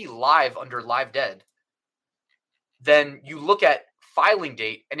you see live under live dead, then you look at filing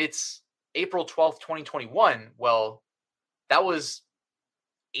date and it's April 12th, 2021. Well, that was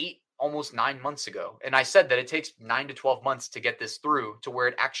 8, almost 9 months ago. And I said that it takes 9 to 12 months to get this through to where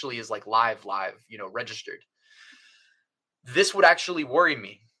it actually is like live, registered. This would actually worry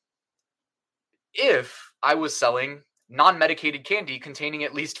me if I was selling non-medicated candy containing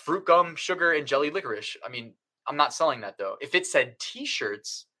at least fruit gum, sugar, and jelly licorice. I mean, I'm not selling that though. If it said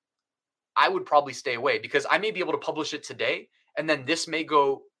t-shirts, I would probably stay away because I may be able to publish it today and then this may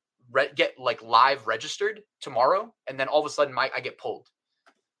go get like live registered tomorrow. And then all of a sudden I get pulled.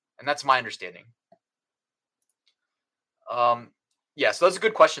 And that's my understanding. Yeah, so that's a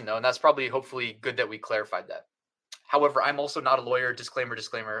good question though. And that's probably hopefully good that we clarified that. However, I'm also not a lawyer,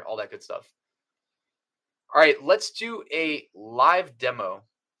 disclaimer, all that good stuff. All right, let's do a live demo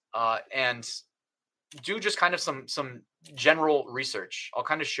and do just kind of some general research. I'll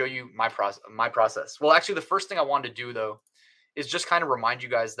kind of show you my process. Well, actually, the first thing I wanted to do, though, is just kind of remind you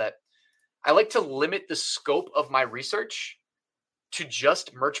guys that I like to limit the scope of my research to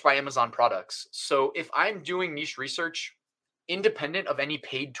just Merch by Amazon products. So if I'm doing niche research independent of any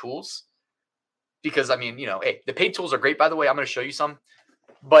paid tools, because, I mean, hey, the paid tools are great, by the way. I'm going to show you some.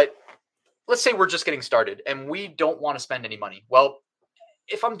 But let's say we're just getting started and we don't want to spend any money. Well,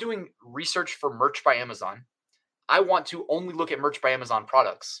 if I'm doing research for Merch by Amazon, I want to only look at Merch by Amazon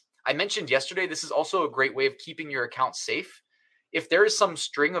products. I mentioned yesterday, this is also a great way of keeping your account safe. If there is some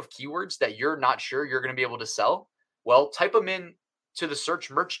string of keywords that you're not sure you're going to be able to sell, well, type them in to the search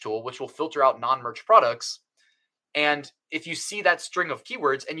merch tool, which will filter out non-merch products. And if you see that string of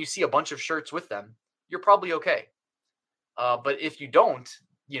keywords and you see a bunch of shirts with them, you're probably okay. But if you don't,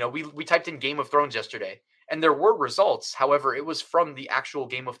 we typed in Game of Thrones yesterday and there were results. However, it was from the actual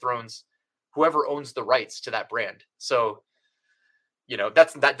Game of Thrones, whoever owns the rights to that brand. So,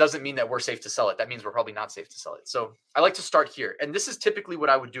 that doesn't mean that we're safe to sell it. That means we're probably not safe to sell it. So I like to start here. And this is typically what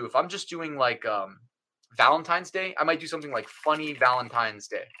I would do. If I'm just doing like Valentine's Day, I might do something like Funny Valentine's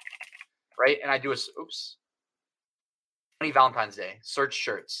Day, right? And I do Funny Valentine's Day, search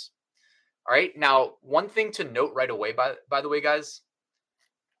shirts. All right. Now, one thing to note right away, by the way, guys.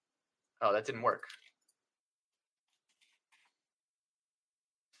 Oh, that didn't work.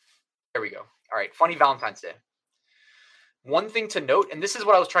 There we go. All right. Funny Valentine's Day. One thing to note, and this is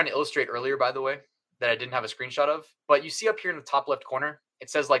what I was trying to illustrate earlier, by the way, that I didn't have a screenshot of, but you see up here in the top left corner, it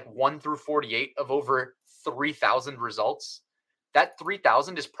says like 1 through 48 of over 3,000 results. That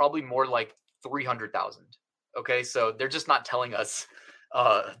 3,000 is probably more like 300,000. Okay. So they're just not telling us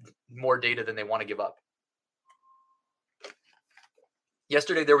more data than they want to give up.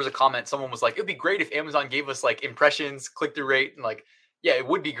 yesterday there was a comment. Someone was like, it'd be great if Amazon gave us like impressions, click-through rate, and like, yeah, it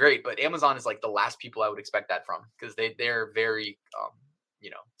would be great. But Amazon is like the last people I would expect that from, because they're very,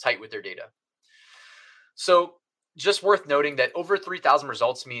 tight with their data. So just worth noting that over 3,000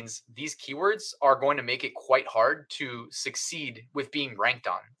 results means these keywords are going to make it quite hard to succeed with being ranked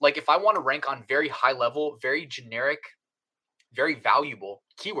on. Like if I want to rank on very high level, very generic, very valuable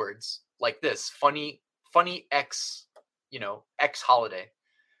keywords like this, funny X, X holiday,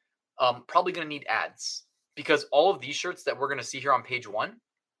 probably going to need ads, because all of these shirts that we're going to see here on page 1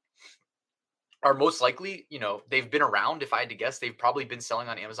 are most likely, they've been around. If I had to guess, they've probably been selling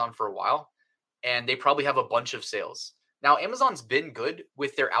on Amazon for a while, and they probably have a bunch of sales. Now, Amazon's been good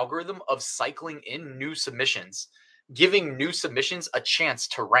with their algorithm of cycling in new submissions, giving new submissions a chance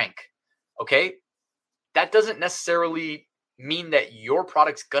to rank. Okay. That doesn't necessarily mean that your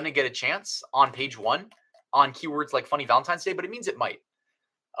product's going to get a chance on page 1 on keywords like Funny Valentine's Day, but it means it might.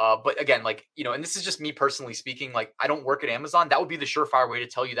 But again, and this is just me personally speaking, like I don't work at Amazon. That would be the surefire way to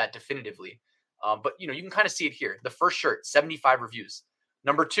tell you that definitively. But you can kind of see it here. The first shirt, 75 reviews.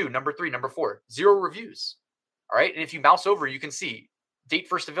 Number 2, number 3, number 4, 0 reviews. All right. And if you mouse over, you can see date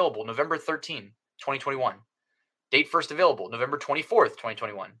first available, November 13, 2021. Date first available, November 24th,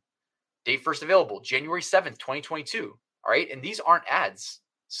 2021. Date first available, January 7th, 2022. All right. And these aren't ads.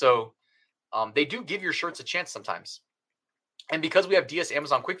 So they do give your shirts a chance sometimes. And because we have DS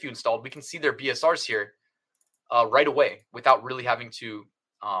Amazon Quick View installed, we can see their BSRs here right away without really having to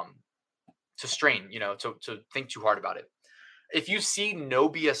strain, to think too hard about it. If you see no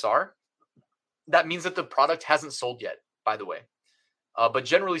BSR, that means that the product hasn't sold yet, by the way. But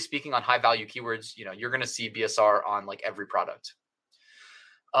generally speaking, on high value keywords, you're going to see BSR on like every product.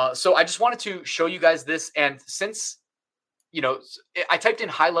 So I just wanted to show you guys this. And since, I typed in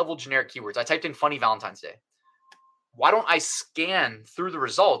high level generic keywords, I typed in Funny Valentine's Day. Why don't I scan through the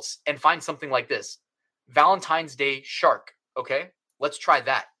results and find something like this? Valentine's Day shark. Okay, let's try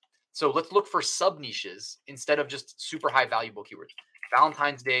that. So let's look for sub niches instead of just super high valuable keywords.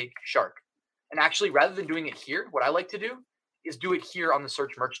 Valentine's Day shark. And actually, rather than doing it here, what I like to do is do it here on the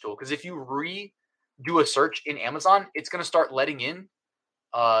search merch tool. Because if you redo a search in Amazon, it's going to start letting in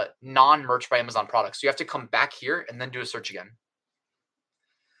non-merch by Amazon products. So you have to come back here and then do a search again.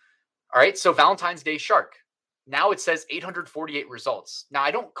 All right, so Valentine's Day shark. Now it says 848 results. Now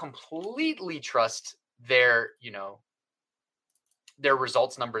I don't completely trust their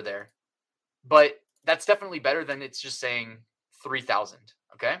results number there, but that's definitely better than it's just saying 3,000.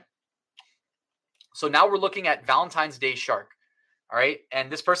 Okay. So now we're looking at Valentine's Day shark. All right.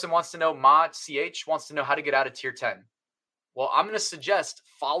 And this person wants to know, Mod CH wants to know how to get out of tier 10. Well, I'm going to suggest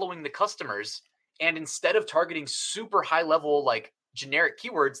following the customers, and instead of targeting super high level, like generic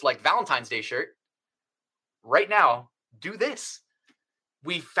keywords like Valentine's Day shirt, right now, do this.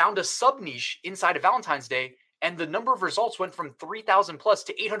 We found a sub niche inside of Valentine's Day, and the number of results went from 3,000 plus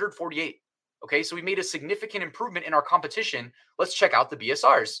to 848. Okay, so we made a significant improvement in our competition. Let's check out the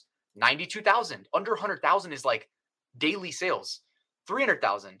BSRs. 92,000. Under 100,000 is like daily sales.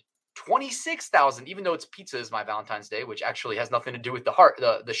 300,000. 26,000, even though it's pizza is my Valentine's Day, which actually has nothing to do with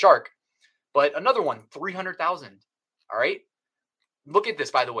the shark. But another one, 300,000. All right. Look at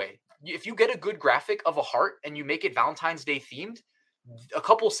this, by the way. If you get a good graphic of a heart and you make it Valentine's Day themed, a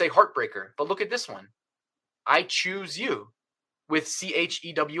couple say heartbreaker, but look at this one. I choose you with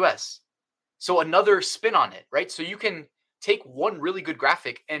CHEWS. So another spin on it, right? So you can take one really good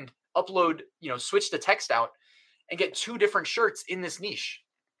graphic and upload, switch the text out and get 2 different shirts in this niche.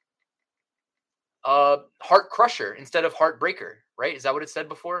 Heart crusher instead of heartbreaker, right? Is that what it said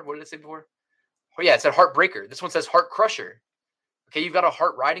before? What did it say before? Oh yeah, it said heartbreaker. This one says heart crusher. Okay, you've got a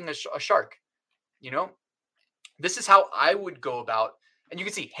heart riding a shark. This is how I would go about. And you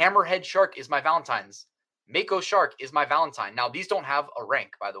can see hammerhead shark is my Valentine's. Mako shark is my Valentine. Now, these don't have a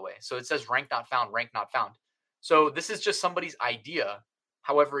rank, by the way. So it says rank not found, rank not found. So this is just somebody's idea.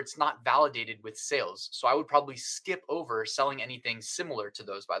 However, it's not validated with sales. So I would probably skip over selling anything similar to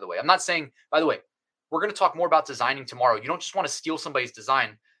those, by the way. I'm not saying, by the way, we're going to talk more about designing tomorrow. You don't just want to steal somebody's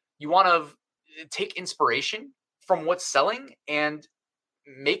design. You want to take inspiration from what's selling and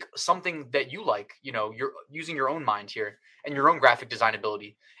make something that you like. You're using your own mind here and your own graphic design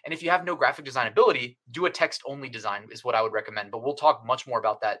ability. And if you have no graphic design ability, do a text only design is what I would recommend. But we'll talk much more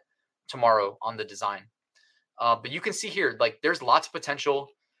about that tomorrow on the design. But you can see here, like there's lots of potential.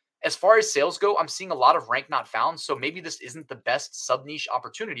 As far as sales go, I'm seeing a lot of rank not found. So maybe this isn't the best sub niche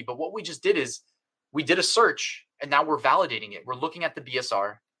opportunity. But what we just did is we did a search and now we're validating it. We're looking at the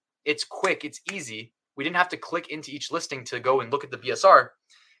BSR. It's quick. It's easy. We didn't have to click into each listing to go and look at the BSR.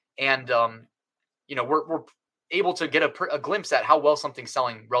 And, we're able to get a glimpse at how well something's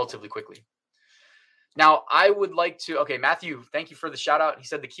selling relatively quickly. Now, I would like to, okay, Matthew, thank you for the shout out. He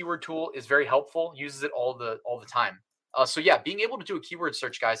said the keyword tool is very helpful, uses it all the time. So yeah, being able to do a keyword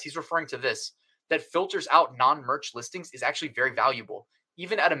search, guys, he's referring to this, that filters out non-merch listings is actually very valuable,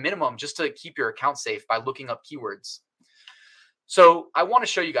 even at a minimum, just to keep your account safe by looking up keywords. So I want to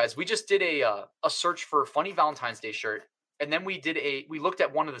show you guys, we just did a search for funny Valentine's Day shirt. And then we looked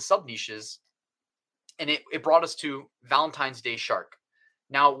at one of the sub niches and it brought us to Valentine's Day shark.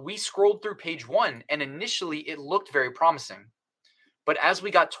 Now we scrolled through page 1 and initially it looked very promising. But as we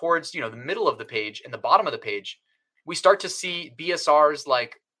got towards, the middle of the page and the bottom of the page, we start to see BSRs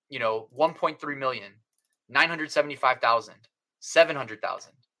like, 1.3 million, 975,000,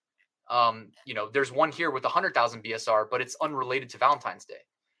 700,000. There's one here with 100,000 BSR, but it's unrelated to Valentine's Day.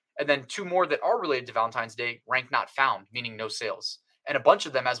 And then 2 more that are related to Valentine's Day, rank not found, meaning no sales. And a bunch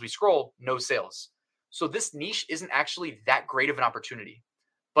of them, as we scroll, no sales. So this niche isn't actually that great of an opportunity.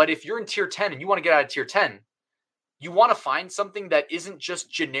 But if you're in tier 10 and you want to get out of tier 10, you want to find something that isn't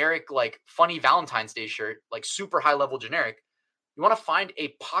just generic, like funny Valentine's Day shirt, like super high level generic. You want to find a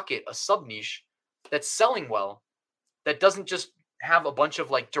pocket, a sub niche that's selling well, that doesn't just have a bunch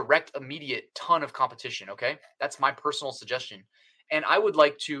of like direct, immediate ton of competition. Okay. That's my personal suggestion. And I would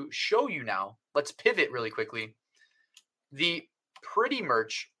like to show you now, let's pivot really quickly, the Pretty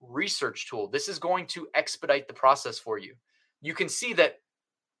Merch research tool. This is going to expedite the process for you. You can see that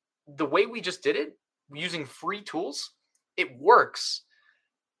the way we just did it, using free tools, it works,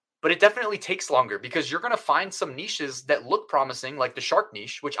 but it definitely takes longer because you're going to find some niches that look promising, like the shark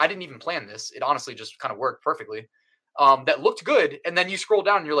niche, which I didn't even plan this. It honestly just kind of worked perfectly. That looked good. And then you scroll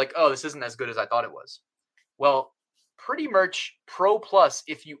down and you're like, oh, this isn't as good as I thought it was. Well, Pretty Merch Pro Plus,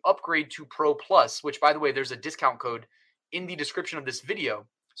 if you upgrade to Pro Plus, which by the way, there's a discount code in the description of this video.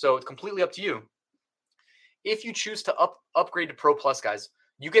 So it's completely up to you. If you choose to upgrade to Pro Plus, guys,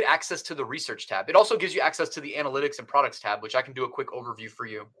 you get access to the research tab. It also gives you access to the analytics and products tab, which I can do a quick overview for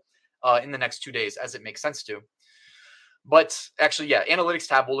you in the next 2 days as it makes sense to. But actually, yeah, analytics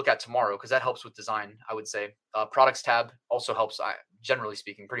tab we'll look at tomorrow because that helps with design, I would say. Products tab also helps, generally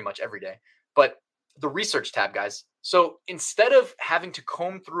speaking, pretty much every day. But the research tab, guys. So instead of having to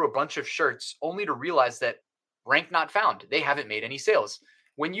comb through a bunch of shirts only to realize that rank not found, they haven't made any sales.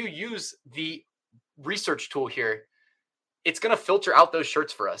 When you use the research tool here, it's going to filter out those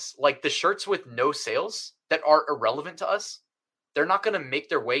shirts for us. Like the shirts with no sales that are irrelevant to us, they're not going to make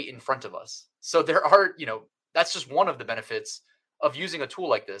their way in front of us. So there are, that's just one of the benefits of using a tool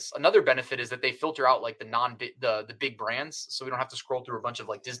like this. Another benefit is that they filter out like the big brands. So we don't have to scroll through a bunch of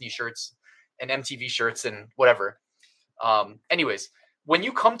like Disney shirts and MTV shirts and whatever. Anyways, when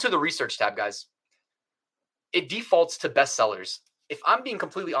you come to the research tab, guys, it defaults to bestsellers. If I'm being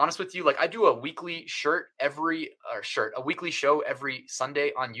completely honest with you, like I do a weekly a weekly show every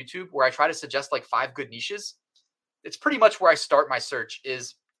Sunday on YouTube where I try to suggest like 5 good niches. It's pretty much where I start my search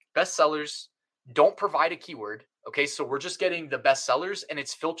is bestsellers, don't provide a keyword. Okay. So we're just getting the bestsellers and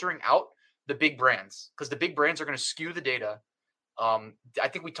it's filtering out the big brands because the big brands are going to skew the data. I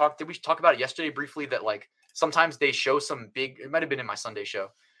think did we talk about it yesterday briefly that like sometimes they show some big, it might've been in my Sunday show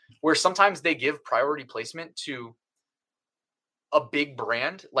where sometimes they give priority placement to a big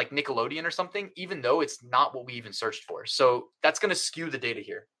brand like Nickelodeon or something, even though it's not what we even searched for. So that's going to skew the data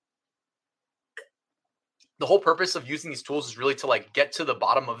here. The whole purpose of using these tools is really to like get to the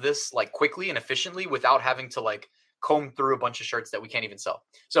bottom of this like quickly and efficiently without having to like comb through a bunch of shirts that we can't even sell.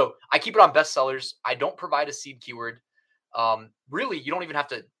 So I keep it on bestsellers. I don't provide a seed keyword. Really, you don't even have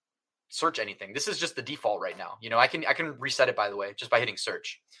to search anything. This is just the default right now. I can reset it, by the way, just by hitting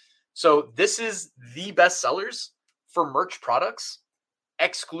search. So this is the bestsellers for merch products,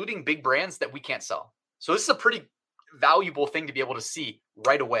 excluding big brands that we can't sell. So this is a pretty valuable thing to be able to see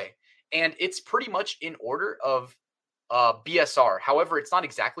right away. And it's pretty much in order of BSR. However, it's not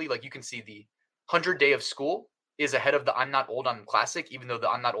exactly like you can see the 100 Day of School is ahead of the I'm Not Old, I'm Classic, even though the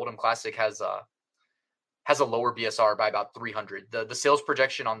I'm Not Old, I'm Classic has a lower BSR by about 300. The sales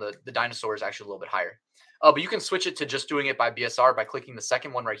projection on the dinosaur is actually a little bit higher. But you can switch it to just doing it by BSR by clicking the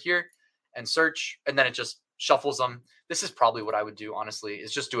second one right here and search, and then it just shuffles them. This is probably what I would do, honestly,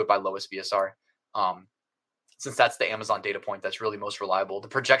 is just do it by lowest BSR. Since that's the Amazon data point that's really most reliable. The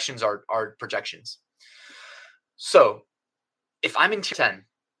projections are projections. So if I'm in tier 10,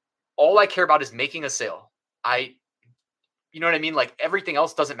 all I care about is making a sale. You know what I mean? Like everything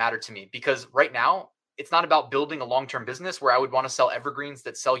else doesn't matter to me because right now it's not about building a long-term business where I would want to sell evergreens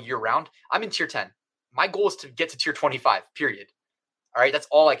that sell year round. I'm in tier 10. My goal is to get to tier 25, period. All right. That's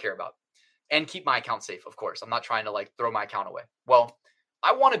all I care about. And keep my account safe, of course. I'm not trying to like throw my account away. Well,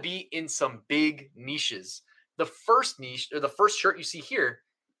 I want to be in some big niches. the first niche or the first shirt you see here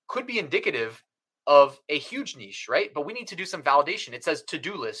could be indicative of a huge niche, right? But we need to do some validation. It says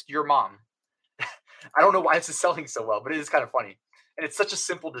to-do list, your mom. I don't know why this is selling so well, but it is kind of funny. And it's such a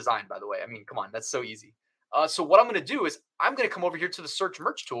simple design, by the way. I mean, come on, that's so easy. So what I'm going to do is I'm going to come over here to the search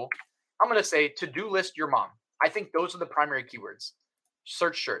merch tool. I'm going to say to-do list your mom. I think those are the primary keywords.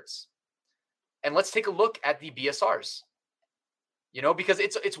 Search shirts. And let's take a look at the BSRs. Because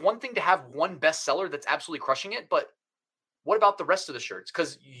it's one thing to have one bestseller that's absolutely crushing it, but what about the rest of the shirts?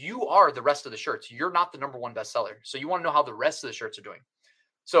 Because you are the rest of the shirts. You're not the number one bestseller. So you want to know how the rest of the shirts are doing.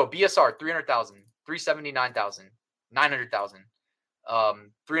 So BSR, 300,000, 379,000, 900,000,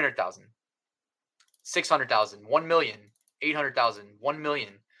 300,000, 600,000, 1 million, 800,000, 1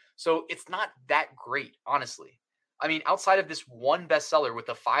 million. So it's not that great, honestly. I mean, outside of this one bestseller with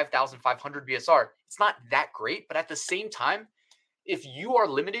the 5,500 BSR, it's not that great. But at the same time, if you are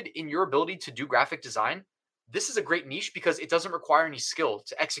limited in your ability to do graphic design, this is a great niche because it doesn't require any skill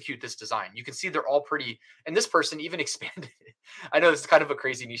to execute this design. You can see they're all pretty, and this person even expanded it. I know this is kind of a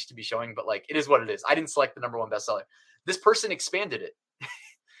crazy niche to be showing, but like, it is what it is. I didn't select the number one bestseller. This person expanded it.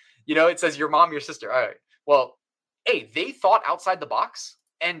 It says your mom, your sister. All right. Well, hey, they thought outside the box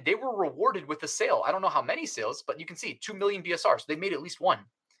and they were rewarded with a sale. I don't know how many sales, but you can see 2 million BSRs. They made at least one.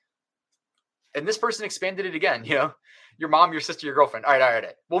 And this person expanded it again, your mom, your sister, your girlfriend. All right.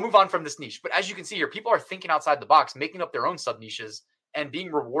 We'll move on from this niche. But as you can see here, people are thinking outside the box, making up their own sub niches and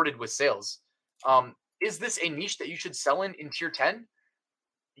being rewarded with sales. Is this a niche that you should sell in tier 10?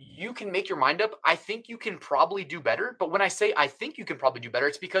 You can make your mind up. I think you can probably do better. But when I say I think you can probably do better,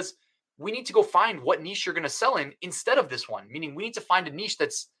 it's because we need to go find what niche you're going to sell in instead of this one. Meaning we need to find a niche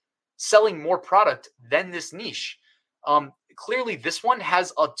that's selling more product than this niche. Clearly, this one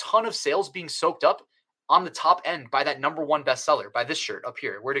has a ton of sales being soaked up on the top end by that number one bestseller, by this shirt up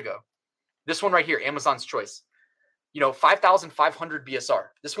here. Where'd it go? This one right here, Amazon's Choice. 5,500 BSR.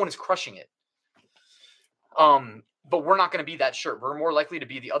 This one is crushing it. But we're not going to be that shirt. We're more likely to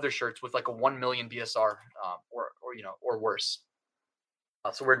be the other shirts with like a 1 million BSR or worse.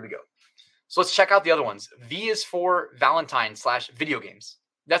 So where did we go? So let's check out the other ones. V is for Valentine / video games.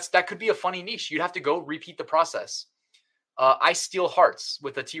 That could be a funny niche. You'd have to go repeat the process. I Steal Hearts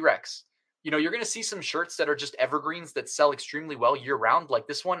with a T-Rex. You're going to see some shirts that are just evergreens that sell extremely well year round. Like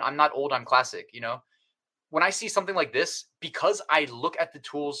this one, I'm not old, I'm classic. When I see something like this, because I look at the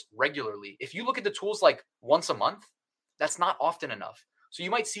tools regularly, if you look at the tools like once a month, that's not often enough. So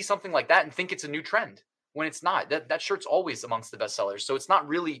you might see something like that and think it's a new trend when it's not. That shirt's always amongst the bestsellers. So it's not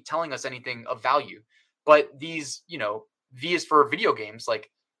really telling us anything of value. But these, V is for video games,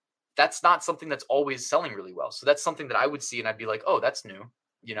 like that's not something that's always selling really well. So that's something that I would see and I'd be like, oh, that's new,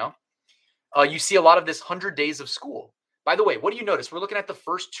 You see a lot of this 100 days of school. By the way, what do you notice? We're looking at the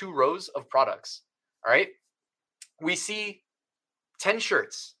first 2 rows of products. All right. We see 10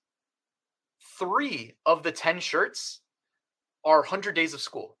 shirts. 3 of the 10 shirts are 100 days of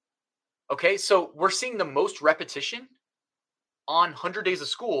school. Okay. So we're seeing the most repetition on 100 days of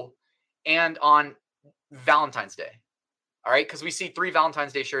school and on Valentine's Day. All right. Because we see 3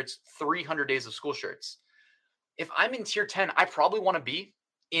 Valentine's Day shirts, 300 days of school shirts. If I'm in tier 10, I probably want to be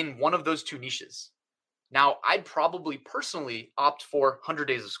in one of those 2 niches. Now, I'd probably personally opt for 100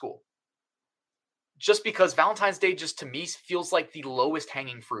 days of school. Just because Valentine's Day just to me feels like the lowest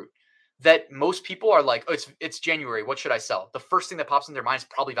hanging fruit. That most people are like, oh, it's January. What should I sell? The first thing that pops in their mind is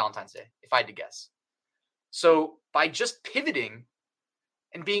probably Valentine's Day, if I had to guess. So by just pivoting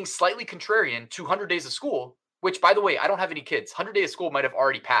and being slightly contrarian to 100 days of school, which, by the way, I don't have any kids. 100 days of school might have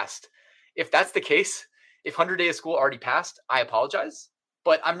already passed. If that's the case, if 100 days of school already passed, I apologize.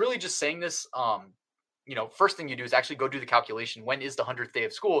 But I'm really just saying this, first thing you do is actually go do the calculation. When is the 100th day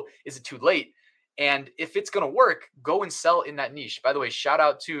of school? Is it too late? And if it's going to work, go and sell in that niche. By the way, shout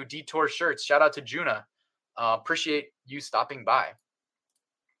out to Detour Shirts. Shout out to Juna. Appreciate you stopping by.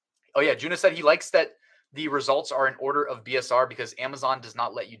 Oh, yeah. Juna said he likes that the results are in order of BSR because Amazon does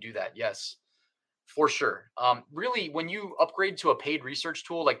not let you do that. Yes, for sure. Really, when you upgrade to a paid research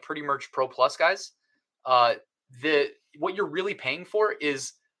tool like Pretty Merch Pro Plus, guys, what you're really paying for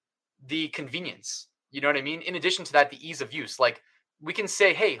is the convenience. You know what I mean? In addition to that, the ease of use. Like we can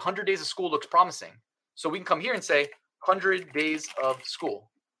say, hey, 100 days of school looks promising. So we can come here and say 100 days of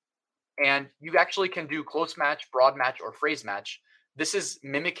school. And you actually can do close match, broad match, or phrase match. This is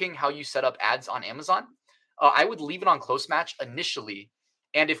mimicking how you set up ads on Amazon. I would leave it on close match initially.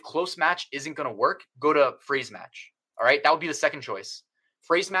 And if close match isn't going to work, go to phrase match. All right. That would be the second choice.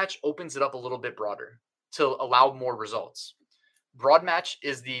 Phrase match opens it up a little bit broader to allow more results. Broad match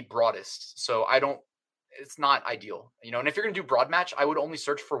is the broadest. So it's not ideal, and if you're going to do broad match, I would only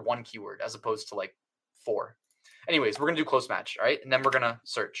search for 1 keyword as opposed to like 4. anyways, we're going to do close match. All right. And then we're going to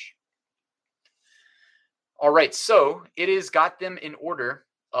search. All right. So it has got them in order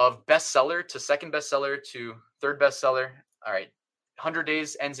of bestseller to second bestseller to third bestseller. All right. 100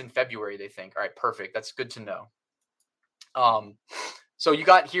 Days ends in February, they think. All right. Perfect. That's good to know. So you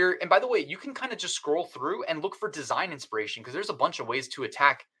got here, and by the way, you can kind of just scroll through and look for design inspiration because there's a bunch of ways to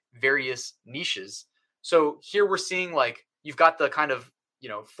attack various niches. So here we're seeing like you've got the kind of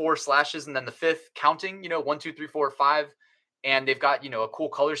 4 slashes and then the fifth counting 1, 2, 3, 4, 5, and they've got a cool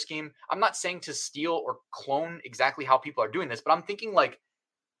color scheme. I'm not saying to steal or clone exactly how people are doing this, but I'm thinking like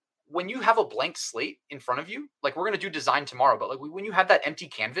when you have a blank slate in front of you, like we're gonna do design tomorrow, but like when you have that empty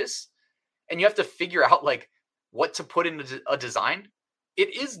canvas and you have to figure out like what to put in a design,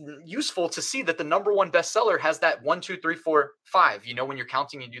 it is useful to see that the number one bestseller has that 1, 2, 3, 4, 5. When you're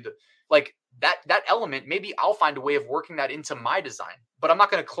counting and do the like that element, maybe I'll find a way of working that into my design, but I'm not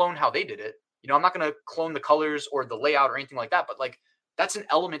going to clone how they did it. I'm not going to clone the colors or the layout or anything like that. But like that's an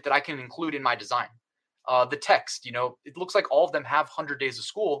element that I can include in my design. The text, it looks like all of them have 100 Days of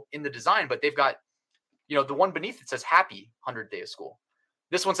School in the design, but they've got, the one beneath it says Happy 100 Day of School.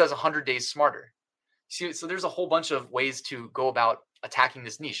 This one says 100 Days Smarter. See, so there's a whole bunch of ways to go about attacking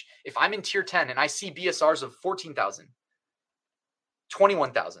this niche. If I'm in tier 10 and I see BSRs of 14,000,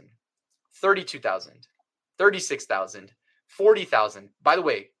 21,000, 32,000, 36,000, 40,000. By the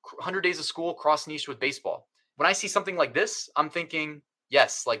way, 100 Days of School cross niche with baseball. When I see something like this, I'm thinking,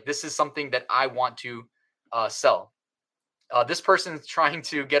 yes, like this is something that I want to sell. This person's trying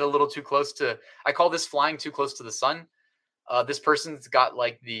to get a little too close to, I call this flying too close to the sun. This person's got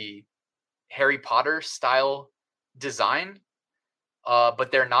like the Harry Potter style design,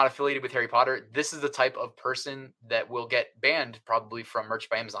 but they're not affiliated with Harry Potter. This is the type of person that will get banned probably from Merch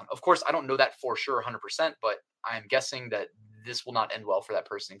by Amazon. Of course, I don't know that for sure 100%, but I'm guessing that this will not end well for that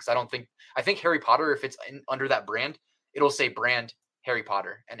person because I think Harry Potter, if it's under that brand, it'll say brand Harry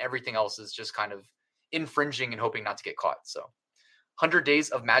Potter and everything else is just kind of infringing and hoping not to get caught. So 100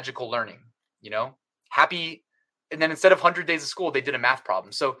 Days of Magical Learning, happy. And then instead of 100 Days of School, they did a math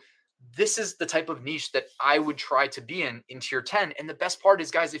problem. So this is the type of niche that I would try to be in tier 10. And the best part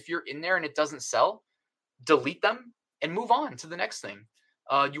is, guys, if you're in there and it doesn't sell, delete them and move on to the next thing.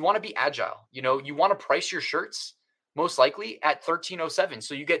 You want to be agile. You want to price your shirts most likely at $13.07.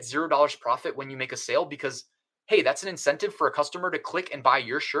 So you get $0 profit when you make a sale because, hey, that's an incentive for a customer to click and buy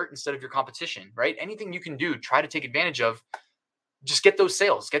your shirt instead of your competition, right? Anything you can do, try to take advantage of, just get those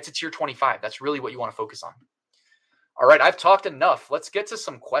sales, get to tier 25. That's really what you want to focus on. All right, I've talked enough. Let's get to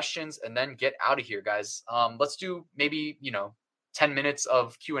some questions and then get out of here, guys. Let's do maybe 10 minutes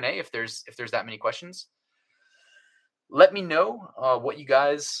of Q&A if there's that many questions. Let me know what you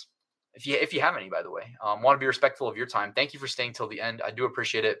guys, if you have any, by the way. Want to be respectful of your time. Thank you for staying till the end. I do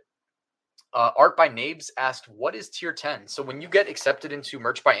appreciate it. Art by Nabes asked, "What is tier 10?" So when you get accepted into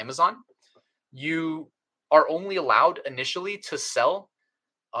Merch by Amazon, you are only allowed initially to sell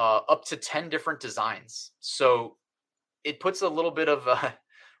up to 10 different designs. So it puts a little bit of a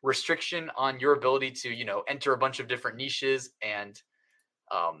restriction on your ability to, enter a bunch of different niches and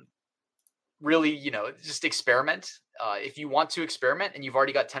really, just experiment. If you want to experiment and you've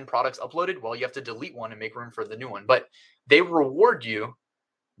already got 10 products uploaded, well, you have to delete one and make room for the new one. But they reward you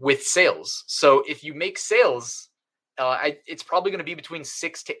with sales. So if you make sales, it's probably going to be between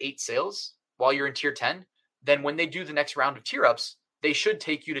 6 to 8 sales while you're in tier 10. Then when they do the next round of tier ups, they should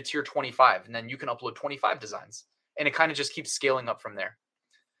take you to tier 25 and then you can upload 25 designs. And it kind of just keeps scaling up from there.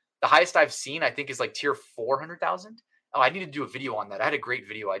 The highest I've seen, I think, is like tier 400,000. Oh, I need to do a video on that. I had a great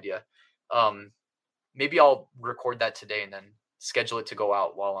video idea. Maybe I'll record that today and then schedule it to go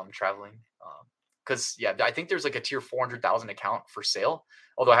out while I'm traveling. Because, I think there's like a tier 400,000 account for sale.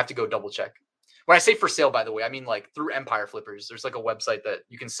 Although I have to go double check. When I say for sale, by the way, I mean like through Empire Flippers. There's like a website that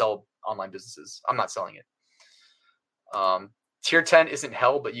you can sell online businesses. I'm not selling it. Tier 10 isn't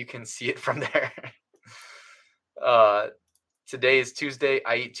hell, but you can see it from there. Today is Tuesday.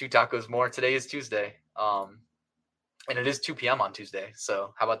 I eat 2 tacos more. Today is Tuesday. And it is 2 p.m. on Tuesday.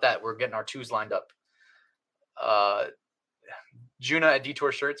 So how about that? We're getting our twos lined up. Juna at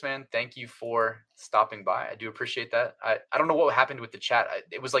Detour Shirts, man, thank you for stopping by. I do appreciate that. I don't know what happened with the chat.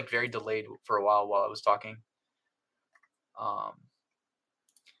 It was like very delayed for a while I was talking. Are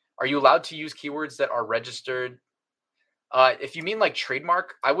you allowed to use keywords that are registered? If you mean like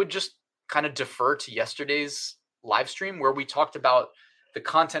trademark, I would just kind of defer to yesterday's live stream where we talked about the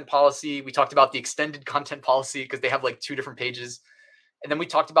content policy. We talked about the extended content policy because they have like 2 different pages. And then we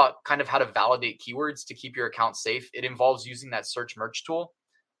talked about kind of how to validate keywords to keep your account safe. It involves using that search merch tool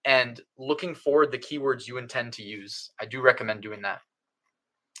and looking for the keywords you intend to use. I do recommend doing that.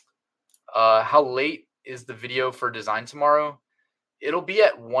 How late is the video for design tomorrow. It'll be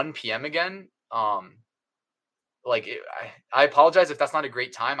at 1 p.m. again. I apologize if that's not a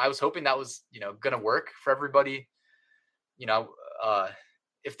great time. I was hoping that was, going to work for everybody.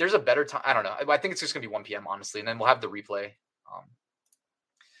 If there's a better time, I don't know. I think it's just going to be 1 p.m. honestly, and then we'll have the replay.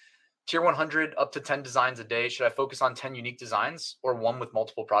 Tier 100 up to 10 designs a day. Should I focus on 10 unique designs or one with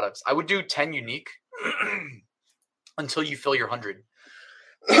multiple products? I would do 10 unique until you fill your 100.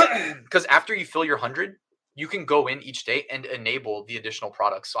 Because after you fill your 100, you can go in each day and enable the additional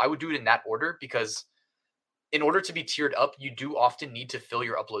products. So I would do it in that order, because in order to be tiered up, you do often need to fill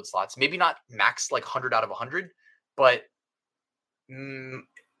your upload slots. Maybe not max like 100 out of 100, but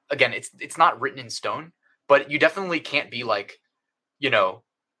again, it's not written in stone, but you definitely can't be like,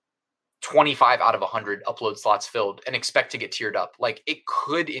 25 out of 100 upload slots filled and expect to get tiered up. Like, it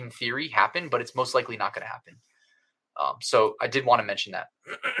could in theory happen, but it's most likely not going to happen. So I did want to mention that.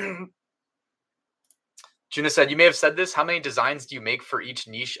 Juna said, you may have said this. How many designs do you make for each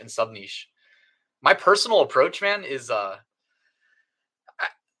niche and sub niche? My personal approach, man, is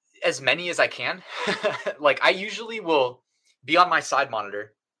as many as I can. Like, I usually will be on my side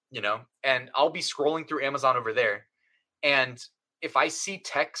monitor, and I'll be scrolling through Amazon over there. And if I see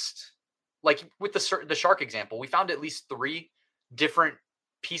text, like with the shark example, we found at least 3 different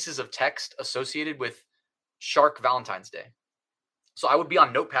pieces of text associated with Shark Valentine's Day. So I would be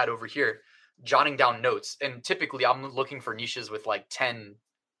on Notepad over here, jotting down notes. And typically I'm looking for niches with like 10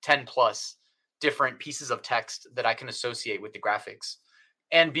 plus different pieces of text that I can associate with the graphics.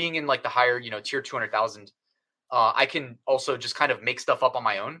 And being in like the higher, tier 200,000, I can also just kind of make stuff up on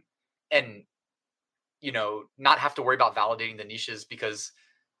my own and, not have to worry about validating the niches, because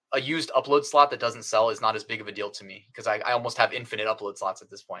a used upload slot that doesn't sell is not as big of a deal to me, because I almost have infinite upload slots at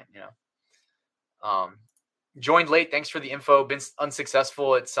this point, Joined late. Thanks for the info. Been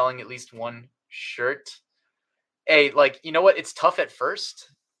unsuccessful at selling at least one shirt. Hey, like, you know what? It's tough at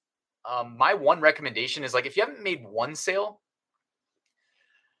first. My one recommendation is, like, if you haven't made one sale,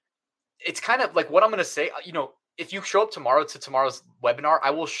 it's kind of like what I'm going to say. If you show up tomorrow to tomorrow's webinar,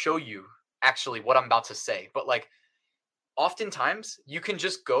 I will show you actually what I'm about to say. But like, oftentimes you can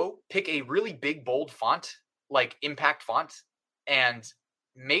just go pick a really big, bold font, like impact font, and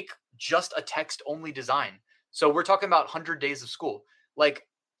make just a text only design. So we're talking about 100 days of school. Like,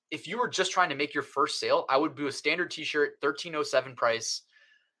 if you were just trying to make your first sale, I would do a standard t-shirt, $13.07 price,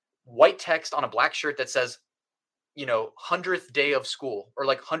 white text on a black shirt that says, 100th day of school, or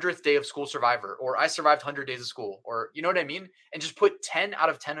like 100th day of school survivor, or I survived 100 days of school, or you know what I mean? And just put 10 out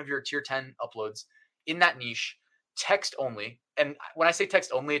of 10 of your tier 10 uploads in that niche, text only. And when I say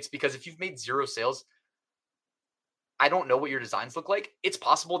text only, it's because if you've made 0 sales, I don't know what your designs look like. It's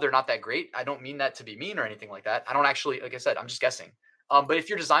possible they're not that great. I don't mean that to be mean or anything like that. I don't actually, like I said, I'm just guessing. But if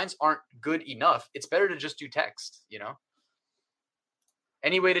your designs aren't good enough, it's better to just do text,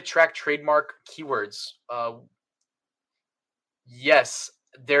 Any way to track trademark keywords? Yes,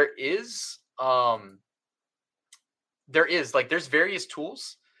 there is. There's various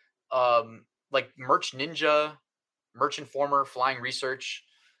tools, like Merch Ninja, Merch Informer, Flying Research.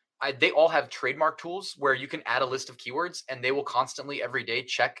 They all have trademark tools where you can add a list of keywords, and they will constantly every day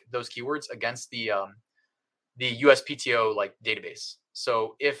check those keywords against the USPTO like database.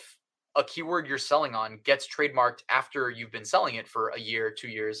 So if a keyword you're selling on gets trademarked after you've been selling it for a year, 2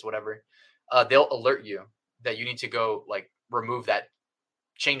 years, whatever, they'll alert you that you need to go like remove that,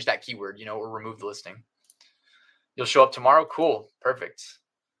 change that keyword, or remove the listing. You'll show up tomorrow. Cool. Perfect.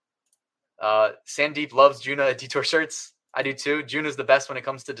 Sandeep loves Juna Detour shirts. I do too. Juna's the best when it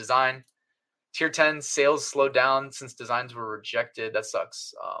comes to design. Tier 10 sales slowed down since designs were rejected. That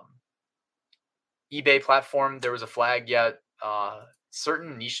sucks. eBay platform, there was a flag. Yeah.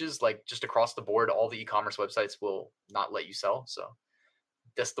 Certain niches, like just across the board, all the e-commerce websites will not let you sell. So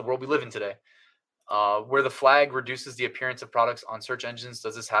that's the world we live in today. Where the flag reduces the appearance of products on search engines.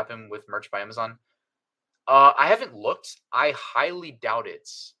 Does this happen with Merch by Amazon? I haven't looked. I highly doubt it.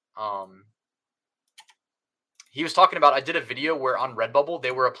 He was talking about, I did a video where on Redbubble,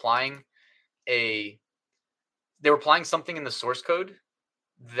 they were applying something in the source code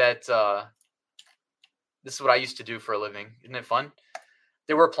that, this is what I used to do for a living. Isn't it fun?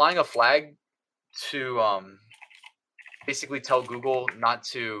 They were applying a flag to, basically tell Google not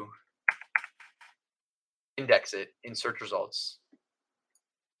to index it in search results.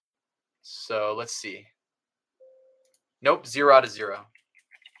 So let's see. Nope, 0 out of 0.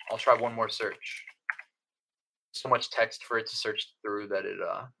 I'll try one more search. So much text for it to search through that it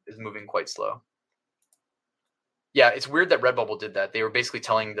is moving quite slow. Yeah, it's weird that Redbubble did that. They were basically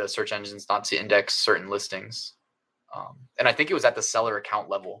telling the search engines not to index certain listings. And I think it was at the seller account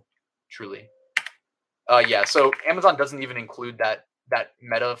level, truly. Yeah. So Amazon doesn't even include that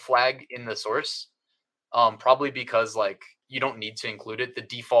meta flag in the source. Probably because like you don't need to include it. The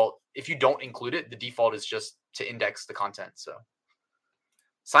default, if you don't include it, the default is just to index the content. So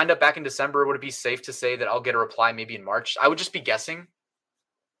signed up back in December. Would it be safe to say that I'll get a reply maybe in March? I would just be guessing.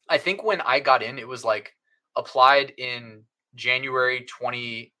 I think when I got in, it was like applied in January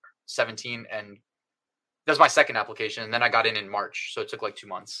 2017, and that was my second application. And then I got in March, so it took like 2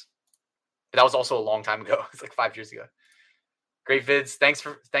 months. But that was also a long time ago. It's like 5 years ago. Great vids.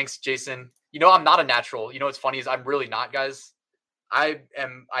 Thanks, Jason. You know, I'm not a natural. You know, what's funny is I'm really not, guys. I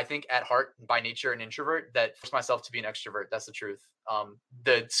think, at heart, by nature, an introvert that forced myself to be an extrovert. That's the truth.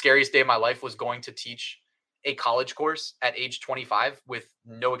 The scariest day of my life was going to teach a college course at age 25 with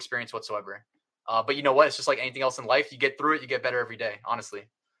no experience whatsoever. But you know what? It's just like anything else in life. You get through it, you get better every day, honestly.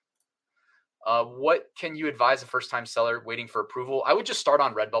 What can you advise a first-time seller waiting for approval? I would just start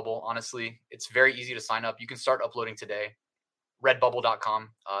on Redbubble, honestly. It's very easy to sign up. You can start uploading today. Redbubble.com.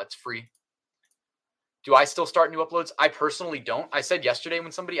 It's free. Do I still start new uploads? I personally don't. I said yesterday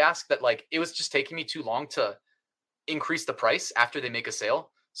when somebody asked that, like, it was just taking me too long to increase the price after they make a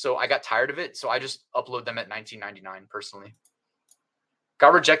sale. So I got tired of it. So I just upload them at $19.99 personally.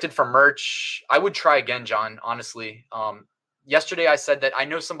 Got rejected from merch. I would try again, John, honestly. Yesterday I said that I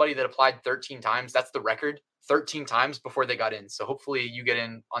know somebody that applied 13 times. That's the record, 13 times before they got in. So hopefully you get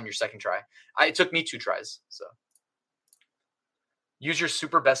in on your second try. It took me 2 tries. So use your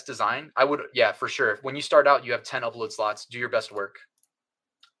super best design. I would, yeah, for sure. When you start out, you have 10 upload slots. Do your best work.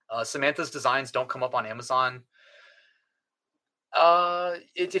 Samantha's designs don't come up on Amazon.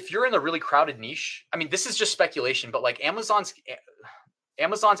 If you're in a really crowded niche, I mean, this is just speculation, but like Amazon's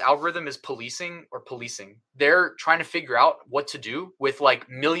algorithm is policing. They're trying to figure out what to do with like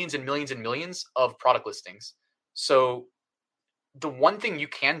millions and millions and millions of product listings. So the one thing you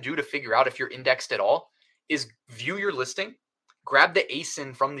can do to figure out if you're indexed at all is view your listing, grab the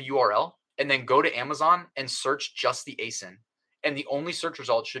ASIN from the URL, and then go to Amazon and search just the ASIN. And the only search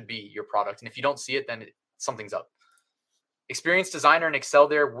result should be your product. And if you don't see it, then something's up. Experienced designer in Excel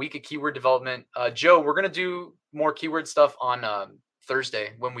there, weak at keyword development. Joe, we're going to do more keyword stuff on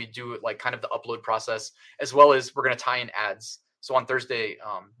Thursday when we do like kind of the upload process, as well as we're going to tie in ads. So on Thursday,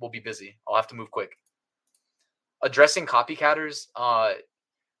 we'll be busy. I'll have to move quick. Addressing copycatters,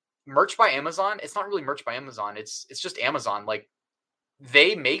 merch by Amazon. It's not really merch by Amazon. It's just Amazon. Like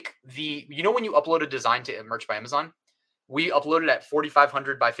they make when you upload a design to merch by Amazon, we upload it at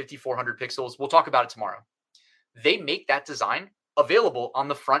 4,500 by 5,400 pixels. We'll talk about it tomorrow. They make that design available on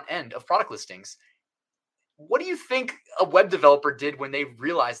the front end of product listings. What do you think a web developer did when they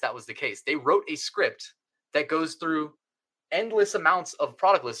realized that was the case? They wrote a script that goes through endless amounts of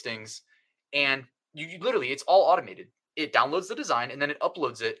product listings, and you literally, it's all automated. It downloads the design and then it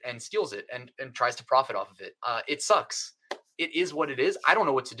uploads it and steals it and tries to profit off of it. It sucks. It is what it is. I don't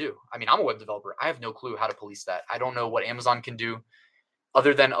know what to do. I mean, I'm a web developer. I have no clue how to police that. I don't know what Amazon can do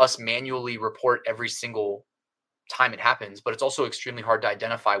other than us manually report every single time it happens, but it's also extremely hard to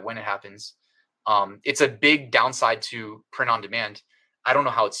identify when it happens. It's a big downside to print on demand. I don't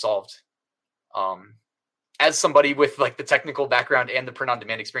know how it's solved. As somebody with like the technical background and the print on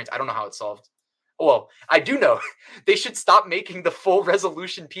demand experience, I don't know how it's solved. Well, I do know they should stop making the full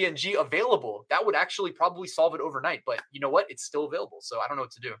resolution PNG available. That would actually probably solve it overnight, but you know what? It's still available. So I don't know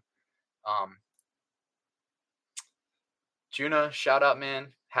what to do. Juna, shout out, man.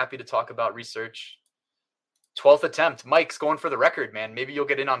 Happy to talk about research. 12th attempt. Mike's going for the record, man. Maybe you'll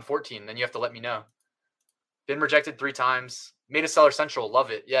get in on 14. Then you have to let me know. Been rejected 3 times. Made a Seller Central. Love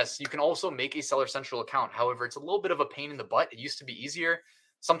it. Yes, you can also make a Seller Central account. However, it's a little bit of a pain in the butt. It used to be easier.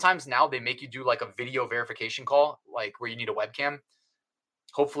 Sometimes now they make you do like a video verification call, like where you need a webcam.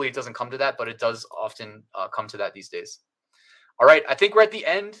 Hopefully it doesn't come to that, but it does often come to that these days. All right. I think we're at the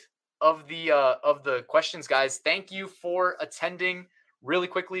end of the questions, guys. Thank you for attending. Really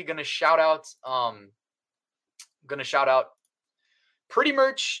quickly, gonna shout out Pretty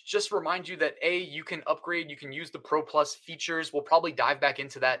Merch. Just remind you that you can upgrade, you can use the Pro Plus features. We'll probably dive back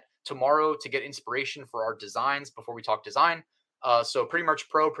into that tomorrow to get inspiration for our designs before we talk design. So Pretty Merch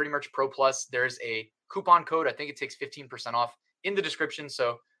Pro, Pretty Merch Pro Plus, there's a coupon code. I think it takes 15% off in the description.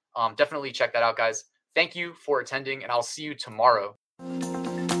 So definitely check that out, guys. Thank you for attending, and I'll see you tomorrow.